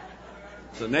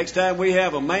 So next time we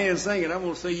have a man singing, I'm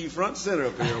going to see you front and center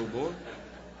up here, old boy.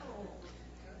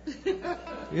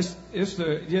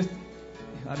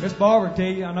 Miss Barbara tell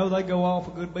you, I know they go off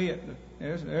a good bit.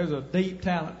 There's a deep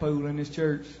talent pool in this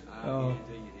church.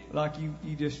 Like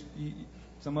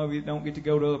some of you don't get to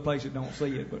go to other places, don't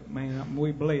see it. But man,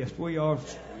 we're blessed. We are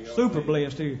super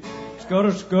blessed here.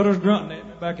 Scudder's grunting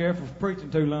it back there for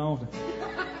preaching too long.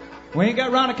 We ain't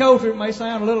got Ronnie Coulter. It may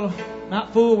sound a little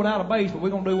not full without a bass, but we're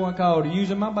going to do one called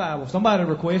Using My Bible. Somebody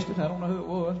requested. I don't know who it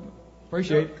was.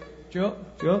 Appreciate it. Chuck,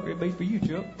 it'd be for you,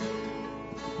 Chuck.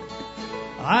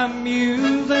 I'm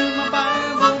using my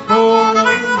Bible for a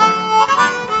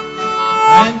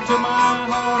and to my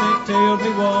heart it tells me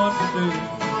what to do.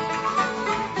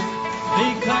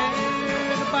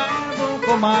 Declare the Bible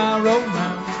for my road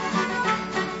now.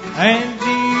 And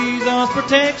Jesus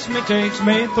protects me, takes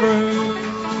me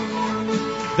through.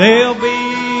 There'll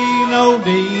be no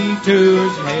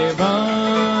detours in heaven,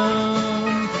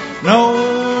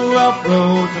 no rough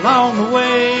roads along the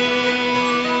way.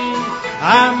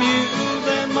 I'm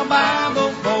using my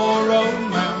Bible for a road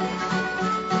now,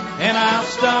 and I'll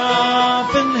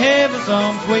stop in heaven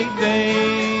some sweet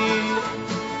day.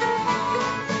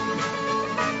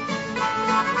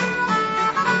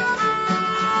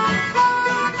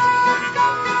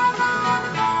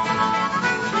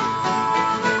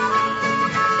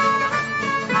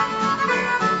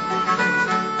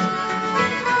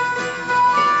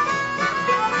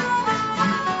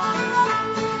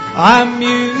 I'm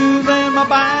using my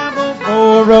Bible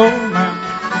for a roadmap.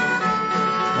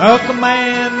 A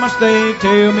command must they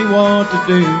tell me what to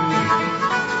do.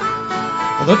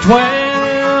 The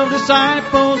 12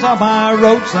 disciples are my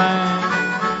road sign,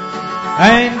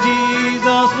 and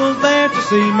Jesus was there to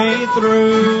see me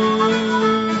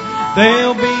through.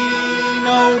 There'll be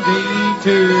no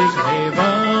detours in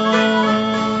heaven,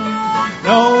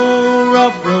 no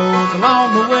rough roads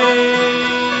along the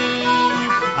way.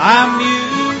 I'm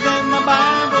using my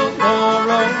Bible for a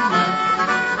roadmap,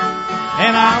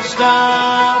 and I'll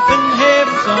stop in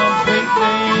heaven some sweet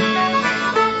day.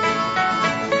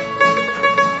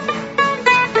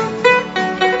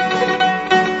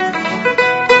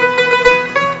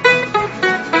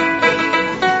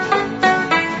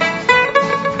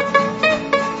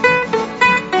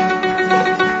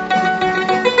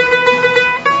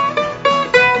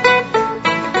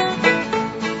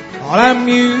 I'm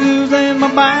using my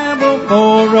Bible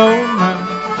for a roadmap.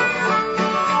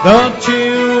 The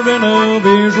children of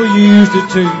Israel used it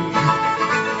too.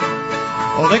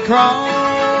 Oh, they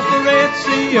crossed the Red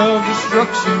Sea of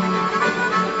destruction,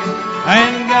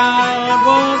 and God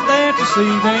was there to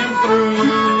see them through.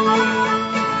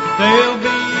 There'll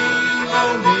be no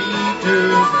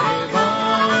detours in heaven,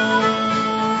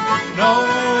 no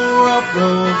rough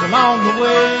roads along the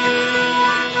way.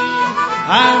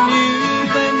 I'm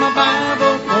using my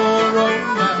Bible for a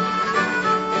roadmap,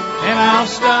 and I'll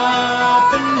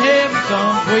stop in heaven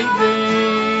some sweet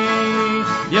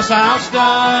day. Yes, I'll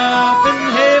stop in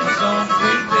heaven some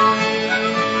sweet day.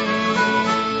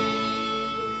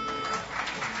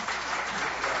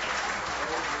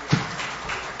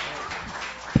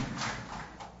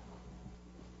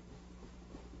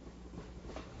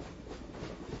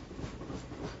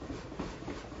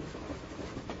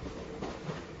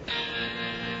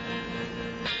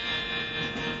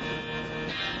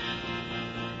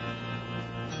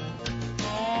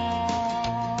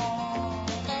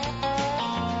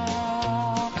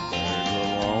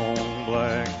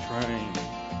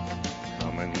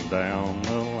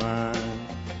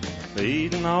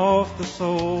 Feeding off the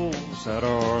souls that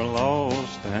are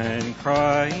lost and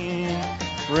crying.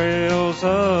 Rails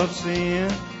of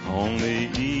sin on the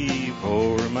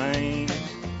evil remains.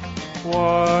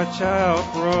 Watch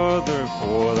out, brother,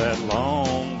 for that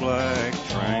long black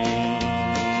train.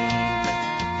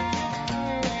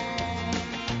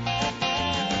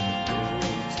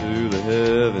 To the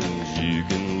heavens, you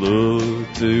can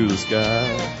look to the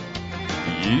sky.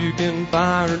 You can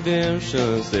find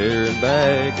redemption staring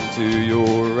back into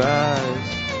your eyes.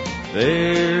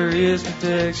 There is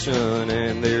protection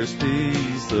and there's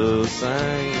peace the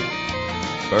same.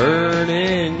 Burn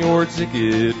in your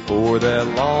ticket for that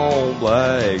long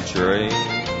black train.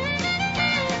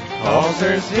 'Cause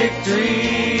there's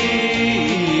victory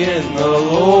in the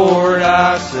Lord,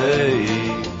 I say.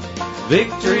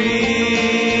 Victory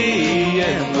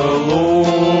in the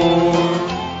Lord.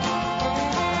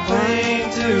 Cling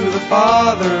to the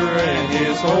Father and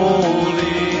His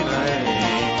holy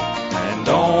name, and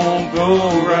don't go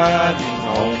riding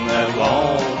on that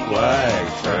long black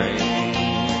train.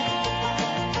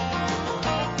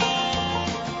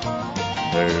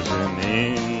 There's an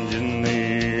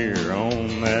engineer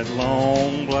on that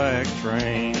long black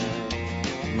train,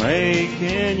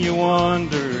 making you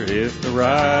wonder if the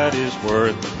ride is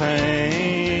worth the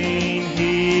pain.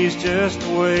 He's just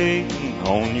waiting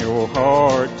on your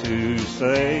heart to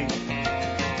say,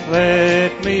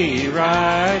 let me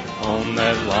ride on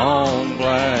that long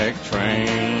black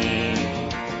train.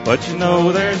 But you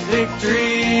know there's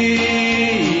victory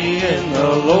in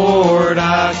the Lord,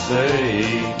 I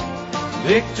say.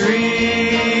 Victory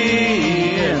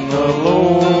in the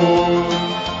Lord.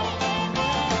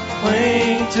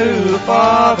 Cling to the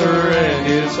Father and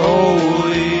His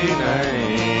holy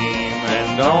name,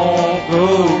 and don't go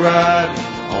riding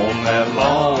on that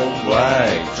long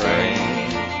black train.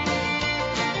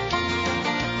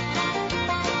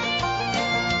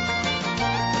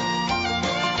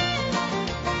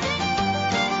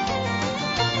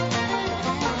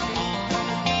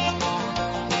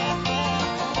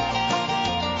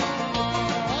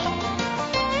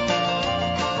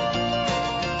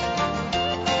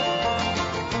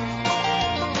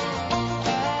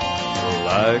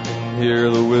 I can hear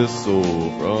the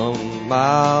whistle from a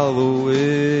mile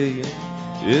away.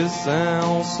 It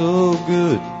sounds so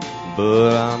good,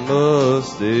 but I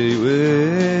must stay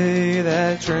away.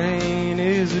 That train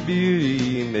is a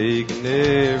beauty, making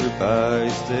everybody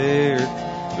stare.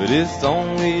 But its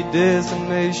only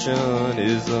destination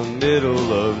is the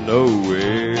middle of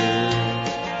nowhere.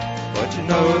 But you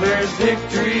know there's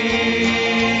victory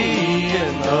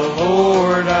in the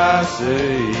Lord I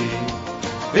say,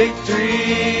 victory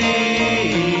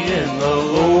in the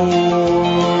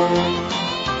Lord.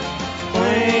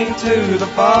 Cling to the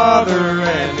Father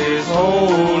and His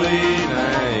holy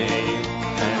name,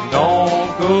 and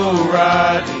don't go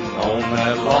riding on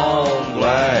that long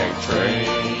black train.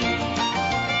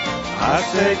 I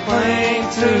say cling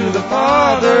to the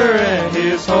Father and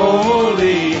His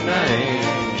holy name,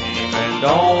 and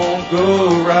don't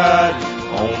go riding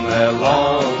on that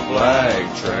long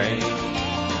black train.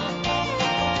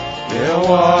 Yeah,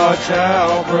 watch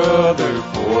out, brother,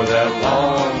 for that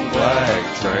long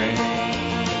black train.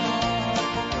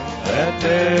 That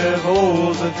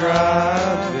devil's a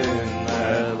driving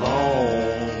that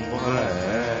long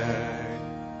black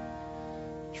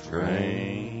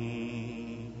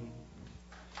train.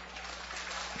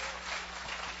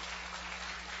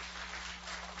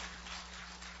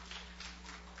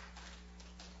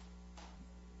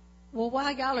 Well,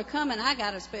 while y'all are coming, I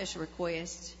got a special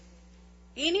request.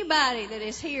 Anybody that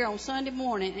is here on Sunday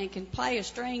morning and can play a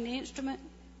stringed instrument,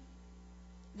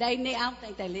 I don't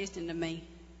think they listen to me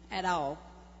at all.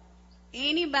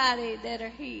 Anybody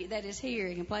that is here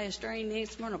and can play a stringed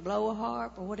instrument or blow a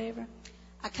harp or whatever,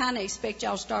 I kind of expect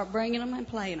y'all to start bringing them and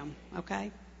playing them,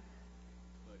 okay?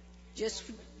 I'm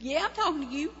talking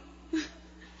to you.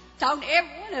 Talking to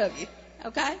every one of you,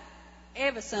 okay?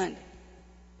 Every Sunday.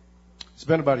 It's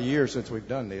been about a year since we've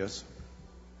done this.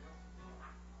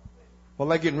 Well,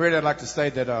 they're getting ready. I'd like to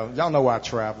say that y'all know I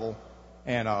travel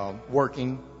and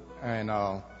working, and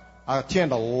I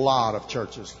attend a lot of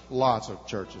churches,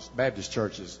 Baptist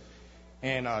churches.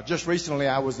 And just recently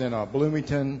I was in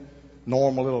Bloomington,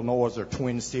 Normal, Illinois. They're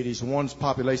twin cities. One's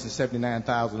population is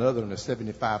 79,000, the other one is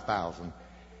 75,000.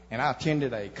 And I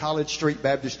attended a College Street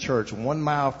Baptist Church 1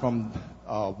 mile from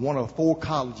one of 4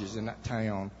 colleges in that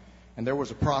town. And there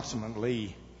was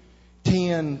approximately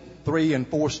 10 3- and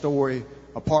 4-story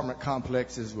apartment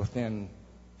complexes within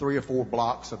 3 or 4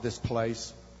 blocks of this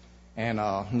place. And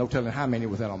no telling how many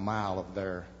within a mile of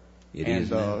there.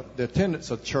 The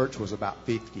attendance of church was about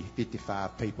 50,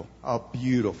 55 people.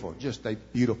 Just a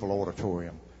beautiful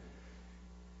auditorium.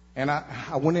 And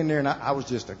I went in there and I was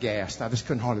just aghast. I just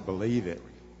couldn't hardly believe it.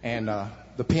 And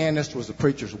the pianist was the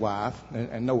preacher's wife,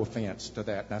 and no offense to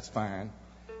that, that's fine.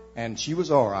 And she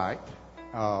was all right.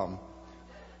 I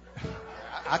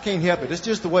can't help it. It's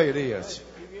just the way it is.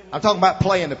 I'm talking about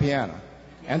playing the piano.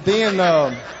 And then...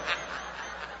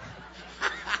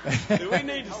 Do we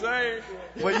need to say?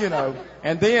 Well,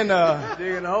 and then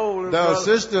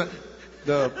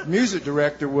the music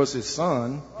director was his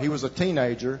son. He was a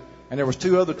teenager, and there was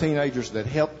 2 other teenagers that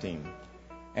helped him.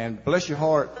 And bless your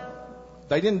heart,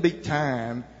 they didn't beat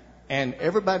time, and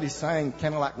everybody sang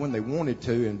kind of like when they wanted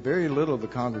to, and very little of the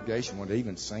congregation would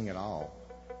even sing at all.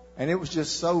 And it was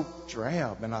just so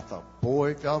drab, and I thought, boy,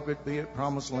 if y'all could be at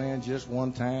Promised Land just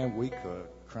one time, we could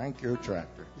crank your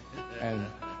tractor. And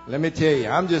let me tell you,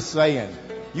 I'm just saying,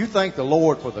 you thank the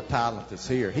Lord for the talent that's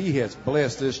here. He has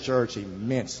blessed this church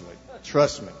immensely.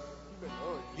 Trust me.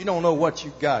 You don't know what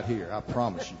you've got here. I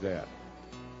promise you that.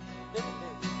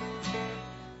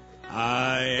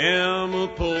 I am a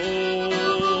poor,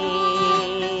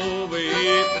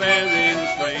 wayfaring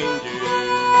stranger,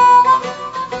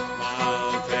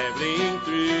 while traveling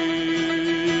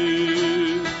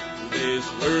through this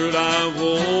world I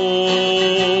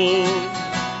walk.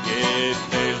 Yet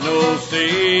there's no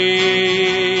sickness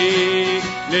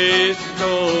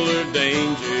or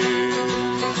danger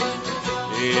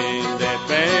in that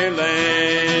fair land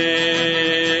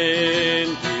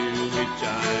to which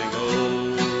I go.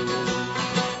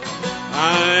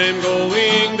 I'm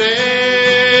going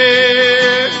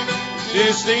there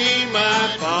to see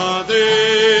my Father.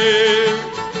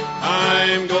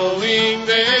 I'm going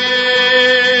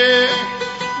there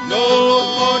no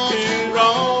more to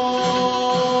roam.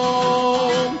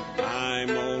 I'm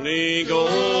only going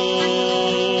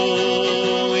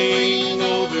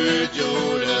over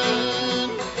Jordan.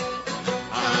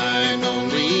 I'm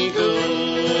only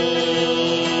going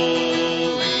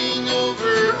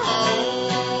over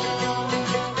home.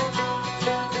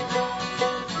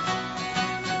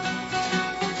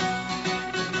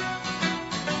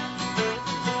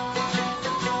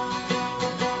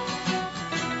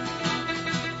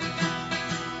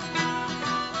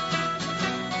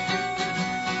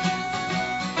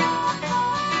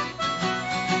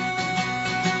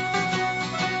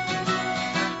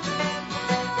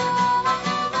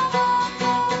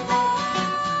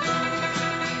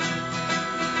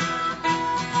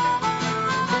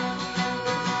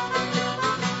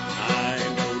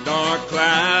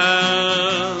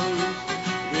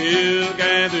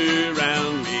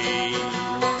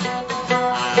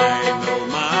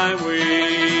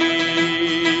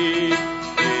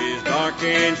 dark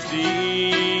and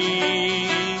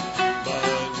steep,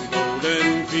 but the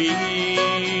golden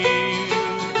field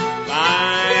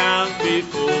lie out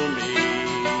before me,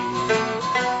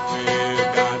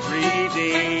 where God's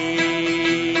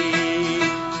redeemed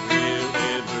will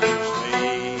ever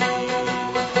stay.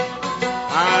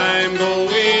 I'm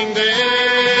going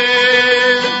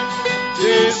there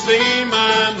to see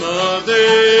my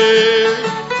mother.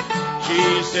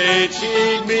 She said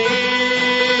she'd meet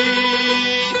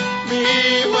me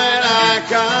when I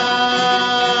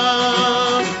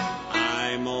come.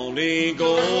 I'm only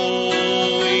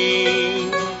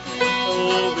going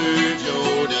over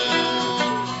Jordan.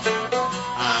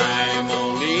 I'm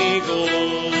only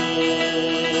going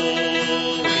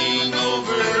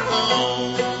over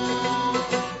home.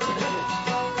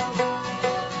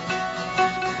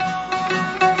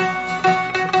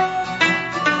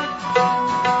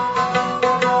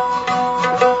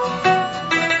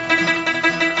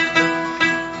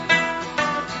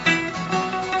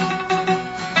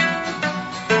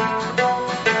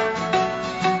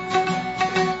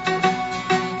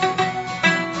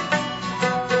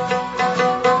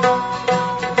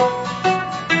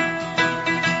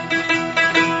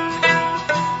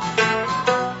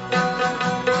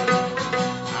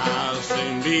 I'll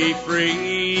soon be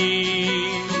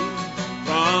free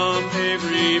from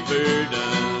every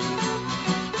burden.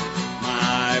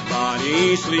 My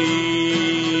body sleep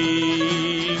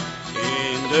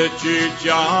in the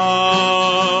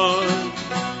churchyard.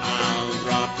 I'll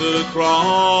drop the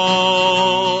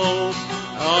cross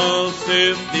of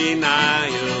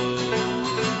self-denial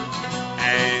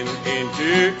and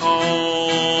enter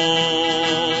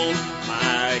on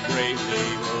my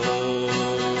greatly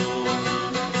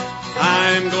home.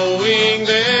 I'm going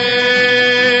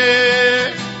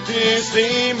there to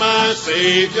see my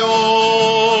Savior,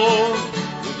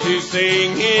 to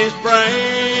sing His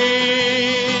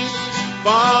praise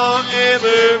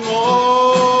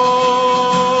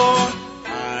forevermore.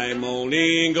 I'm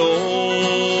only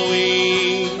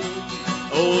going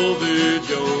over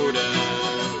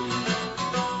Jordan.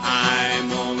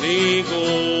 I'm only going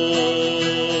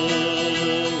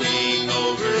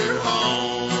over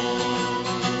home.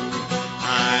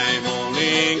 I'm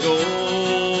only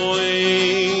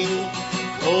going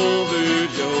over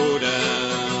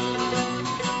Jordan.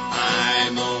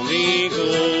 I'm only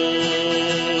going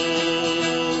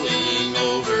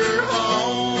over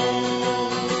home.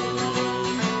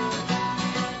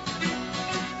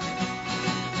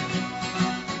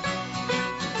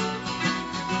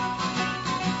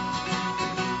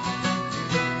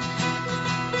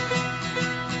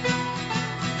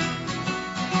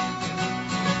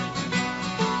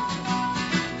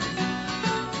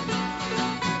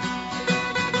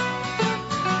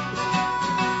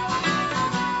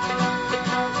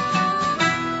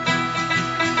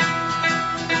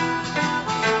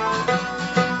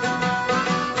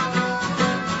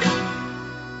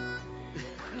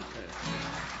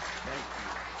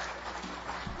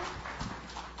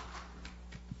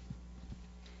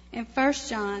 In 1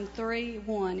 John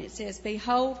 3:1, it says,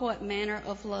 "Behold what manner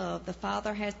of love the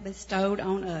Father has bestowed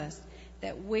on us,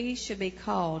 that we should be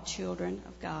called children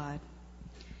of God."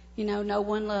 You know, no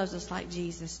one loves us like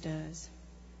Jesus does.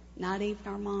 Not even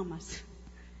our mamas.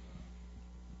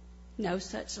 No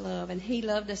such love. And He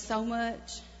loved us so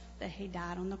much that He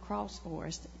died on the cross for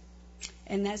us.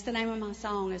 And that's the name of my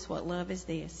song, is What Love Is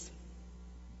This.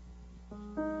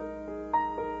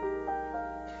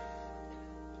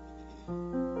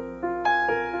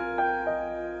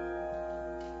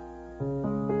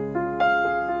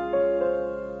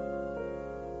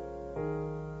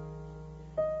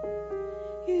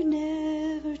 You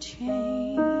never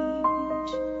change.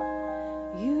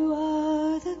 You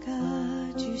are the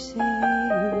God you say you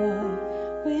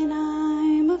are. When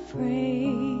I'm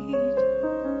afraid,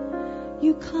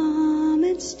 you come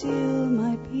and still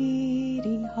my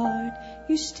beating heart.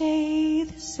 You stay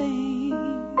the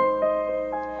same.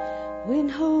 When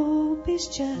hope is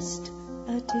just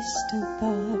a distant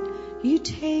thought, you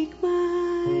take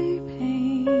my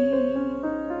pain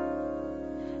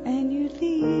and you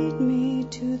lead me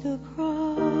to the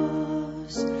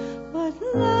cross. What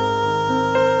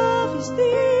love is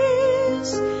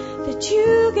this that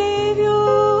you gave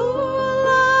your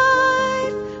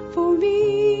life for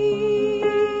me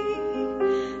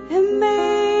and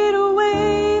made a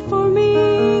way for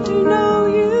me to know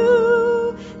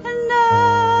you? And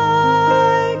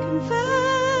I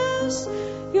confess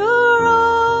you're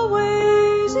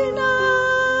always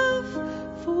enough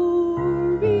for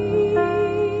me.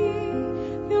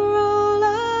 You're all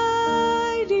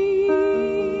I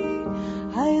need.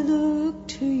 I look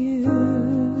to you.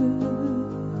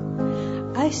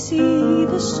 I see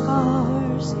the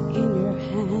scars in your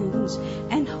hands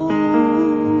and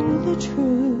hold the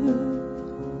truth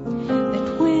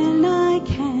that when I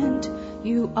can't,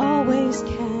 you always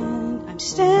can. I'm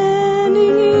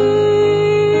standing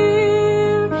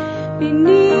here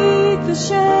beneath the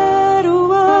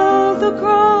shadow of the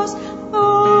cross,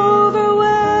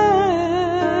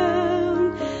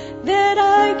 overwhelmed that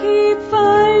I keep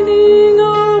finding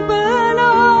open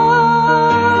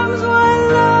arms.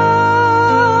 What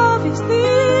love is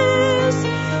this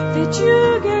that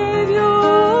you gave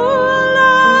your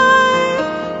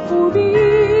life for me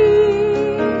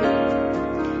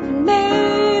and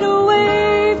made a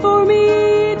way for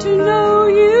me to know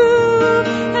you?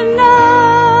 And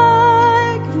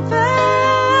I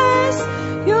confess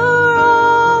you're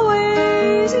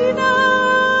always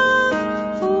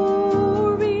enough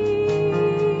for me.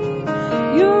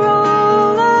 You're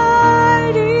all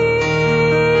I need,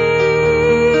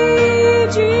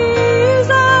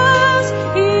 Jesus.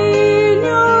 In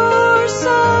your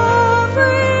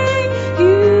suffering,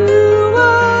 you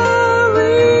were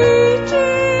reaching.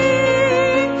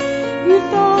 You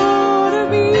thought of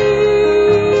me,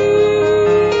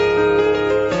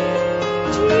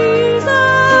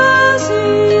 Jesus.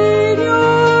 In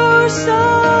your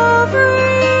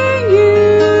suffering,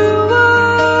 you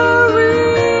were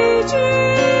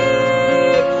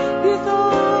reaching. You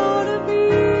thought of me.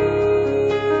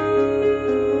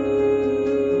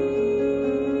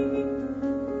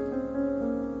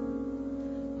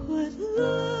 What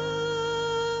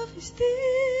love is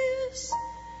this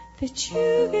that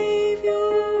you gave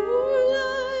your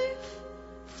life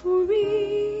for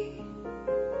me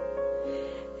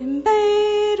and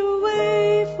made a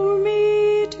way for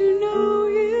me to know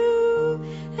you?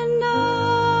 And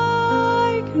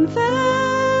I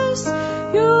confess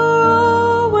you're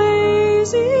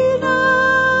always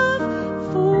enough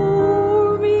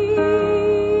for me.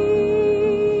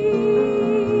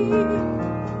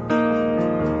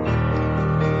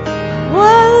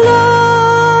 What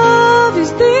love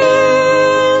is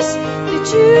this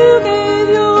that you gave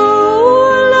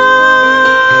your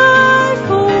life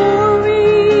for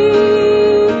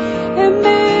me and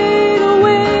made a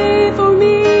way for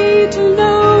me to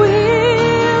know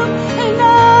Him? And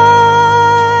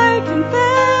I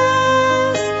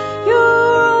confess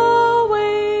you're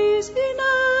always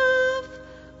enough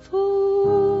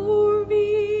for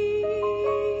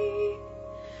me.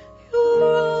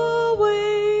 You're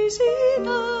always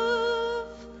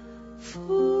enough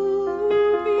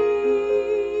for me.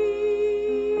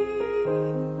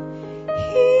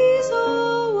 He's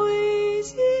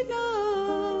always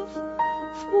enough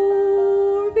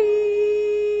for me.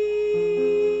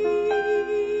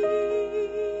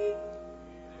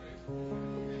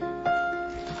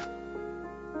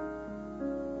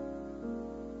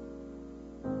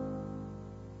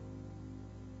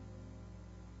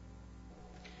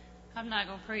 I'm not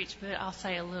going to preach, but I'll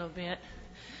say a little bit.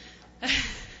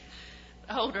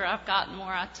 The older I've gotten, the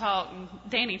more I talk. And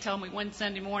Danny told me one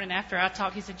Sunday morning after I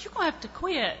talked, he said, "You're going to have to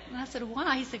quit." And I said,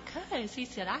 "Why?" He said, "'Cause," he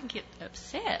said, "I get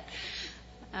upset."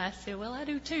 I said, "Well, I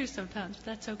do too sometimes, but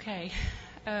that's okay."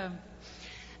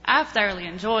 I've thoroughly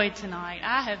enjoyed tonight.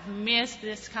 I have missed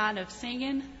this kind of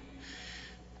singing.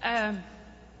 A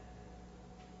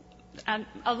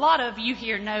lot of you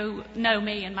here know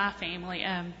me and my family.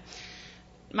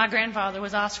 My grandfather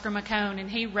was Oscar McCone, and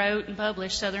he wrote and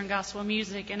published Southern gospel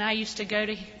music, and I used to go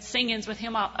to singings with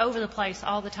him all over the place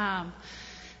all the time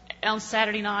on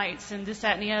Saturday nights and this,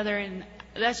 that, and the other, and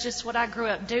that's just what I grew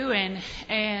up doing,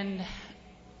 and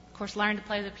of course learned to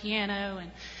play the piano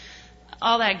and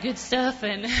all that good stuff,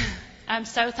 and I'm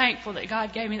so thankful that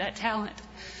God gave me that talent.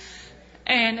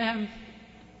 And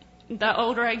the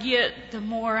older I get, the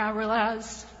more I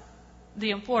realize the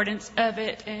importance of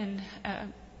it and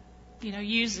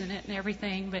using it and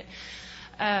everything. But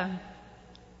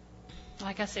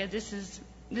like I said, this has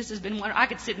been one. I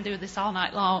could sit and do this all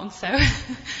night long. So,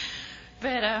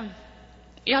 but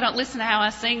y'all don't listen to how I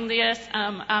sing this.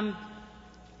 I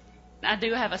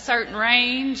do have a certain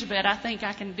range, but I think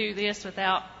I can do this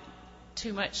without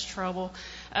too much trouble.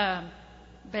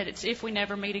 But it's If We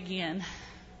Never Meet Again.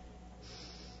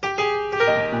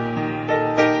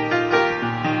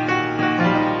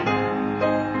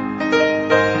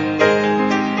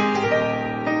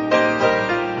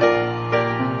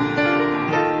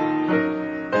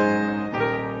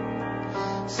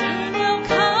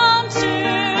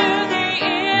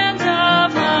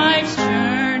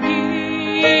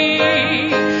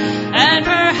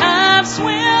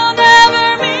 We'll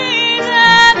never meet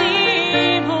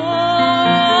anymore.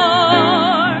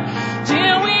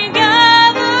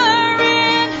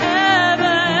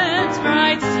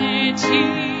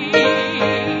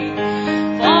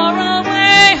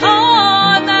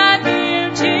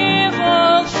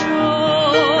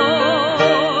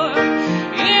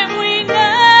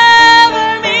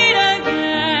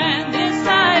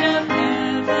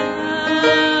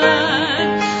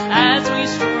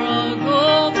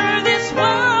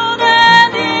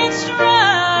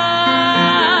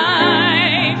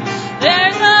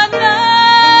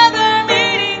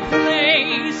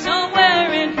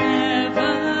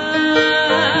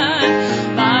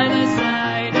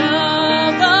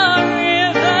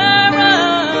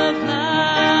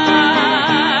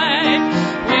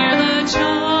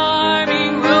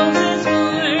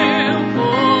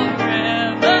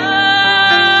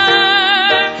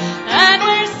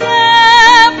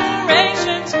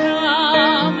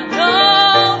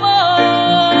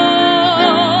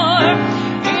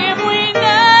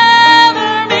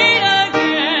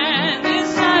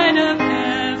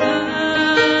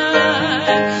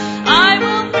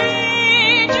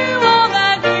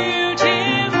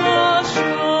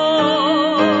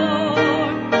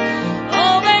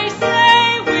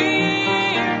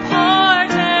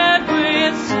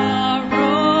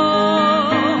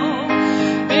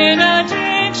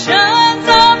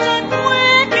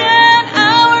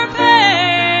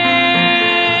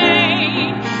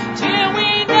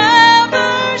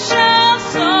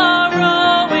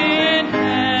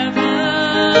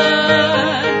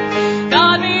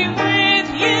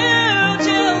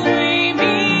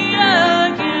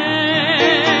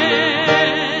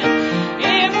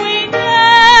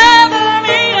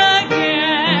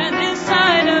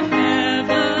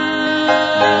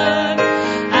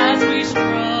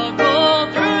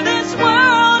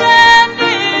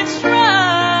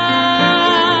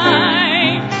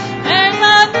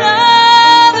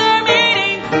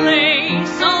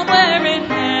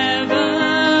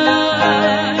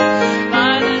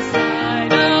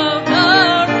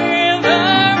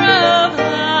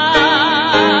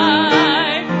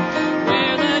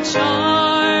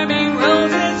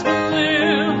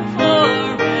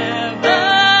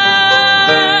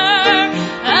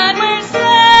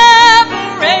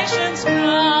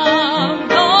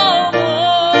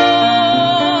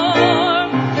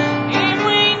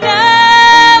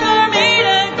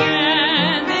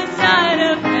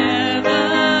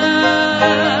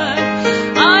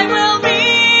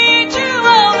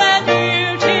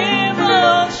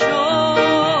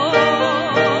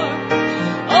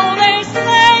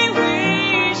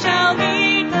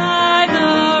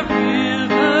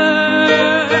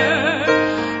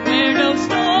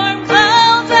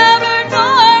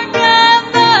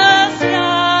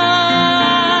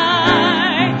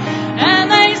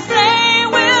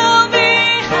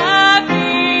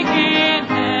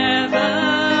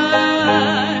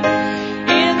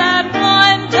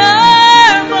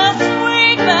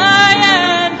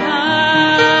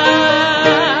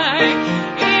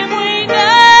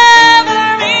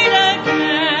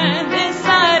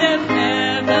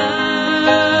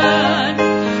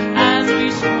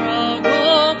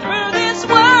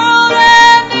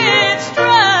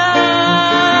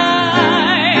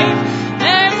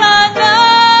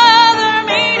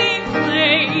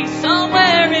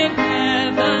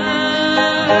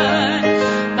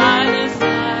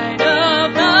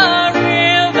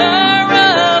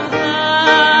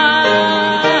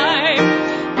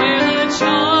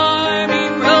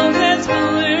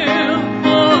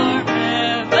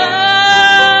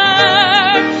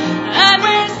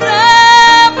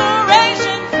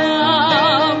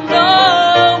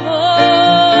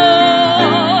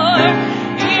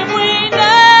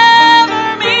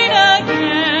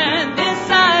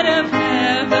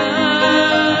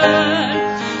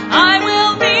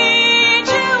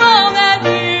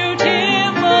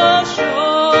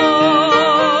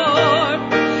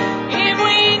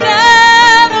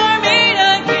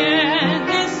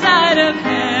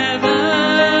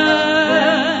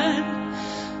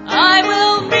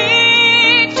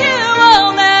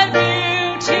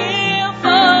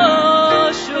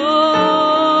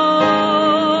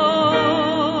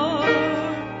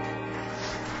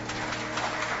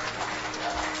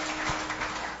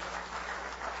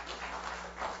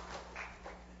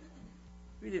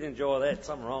 enjoy that.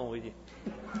 Something wrong with you.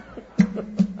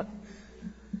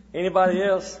 Anybody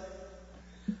else?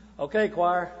 Okay,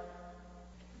 choir.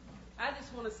 I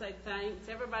just want to say thanks.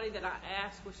 Everybody that I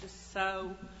asked was just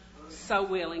so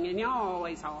willing, and y'all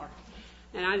always are.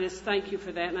 And I just thank you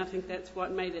for that, and I think that's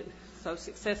what made it so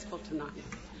successful tonight.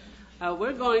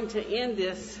 We're going to end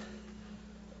this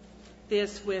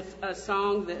with a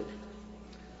song that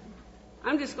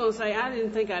I'm just going to say I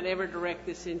didn't think I'd ever direct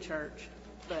this in church,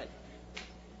 but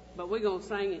but we're going to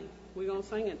sing it. We're going to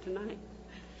sing it tonight.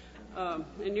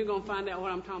 And you're going to find out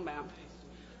what I'm talking about.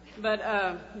 But,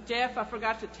 Jeff, I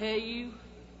forgot to tell you,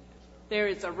 there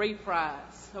is a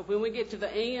reprise. So when we get to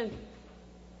the end,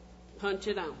 punch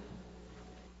it on.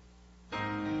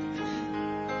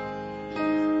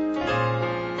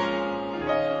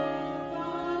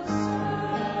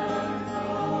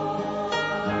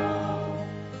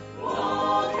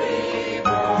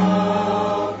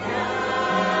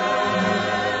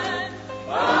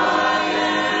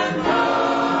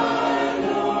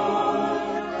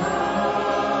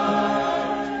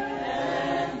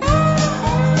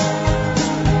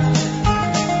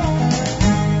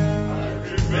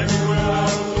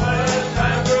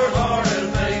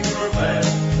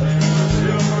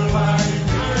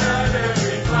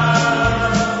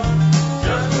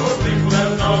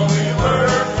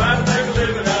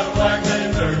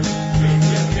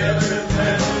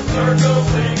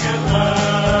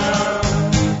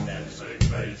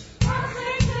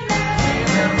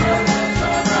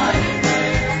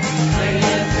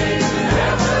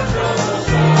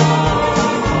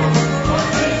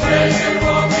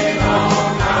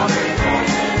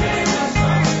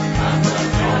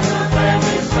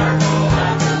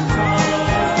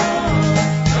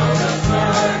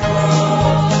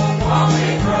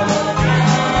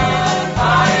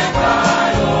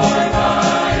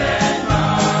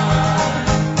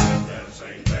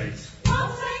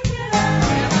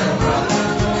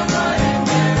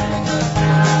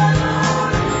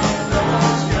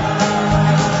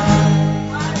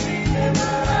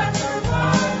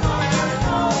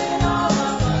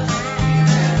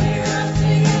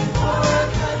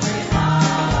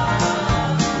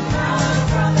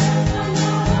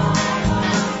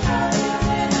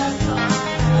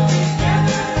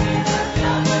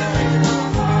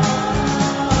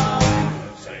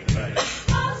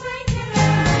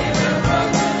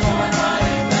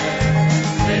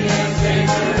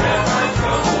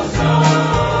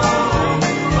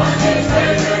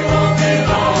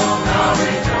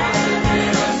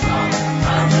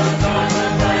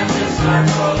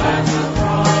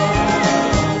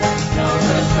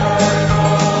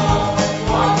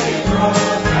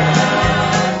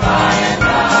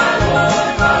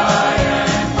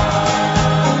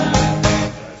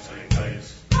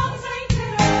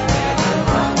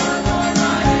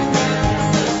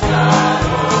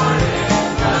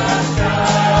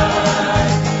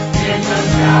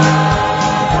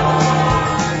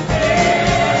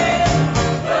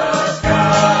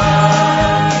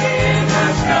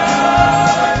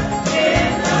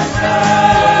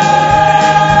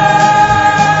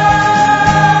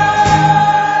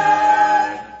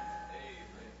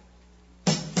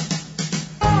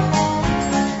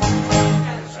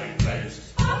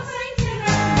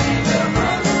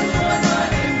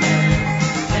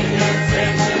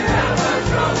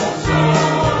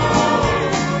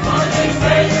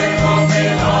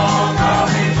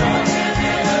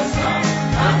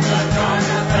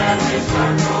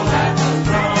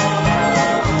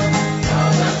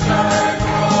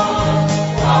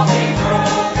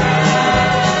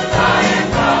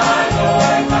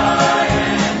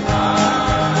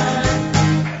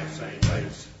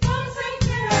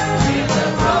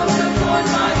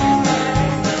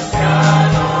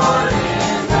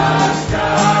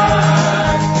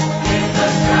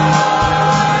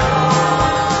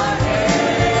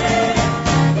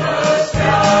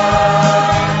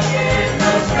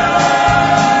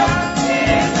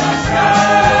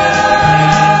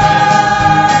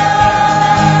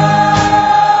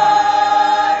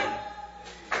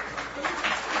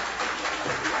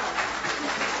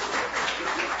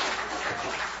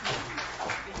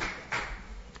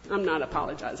 I'm not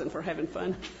apologizing for having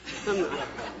fun. I'm not.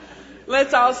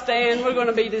 Let's all stand. We're going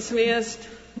to be dismissed.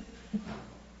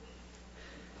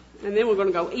 And then we're going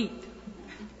to go eat.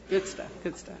 Good stuff,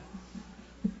 good stuff.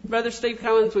 Brother Steve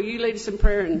Collins, will you lead us in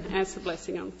prayer and ask the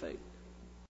blessing on the food?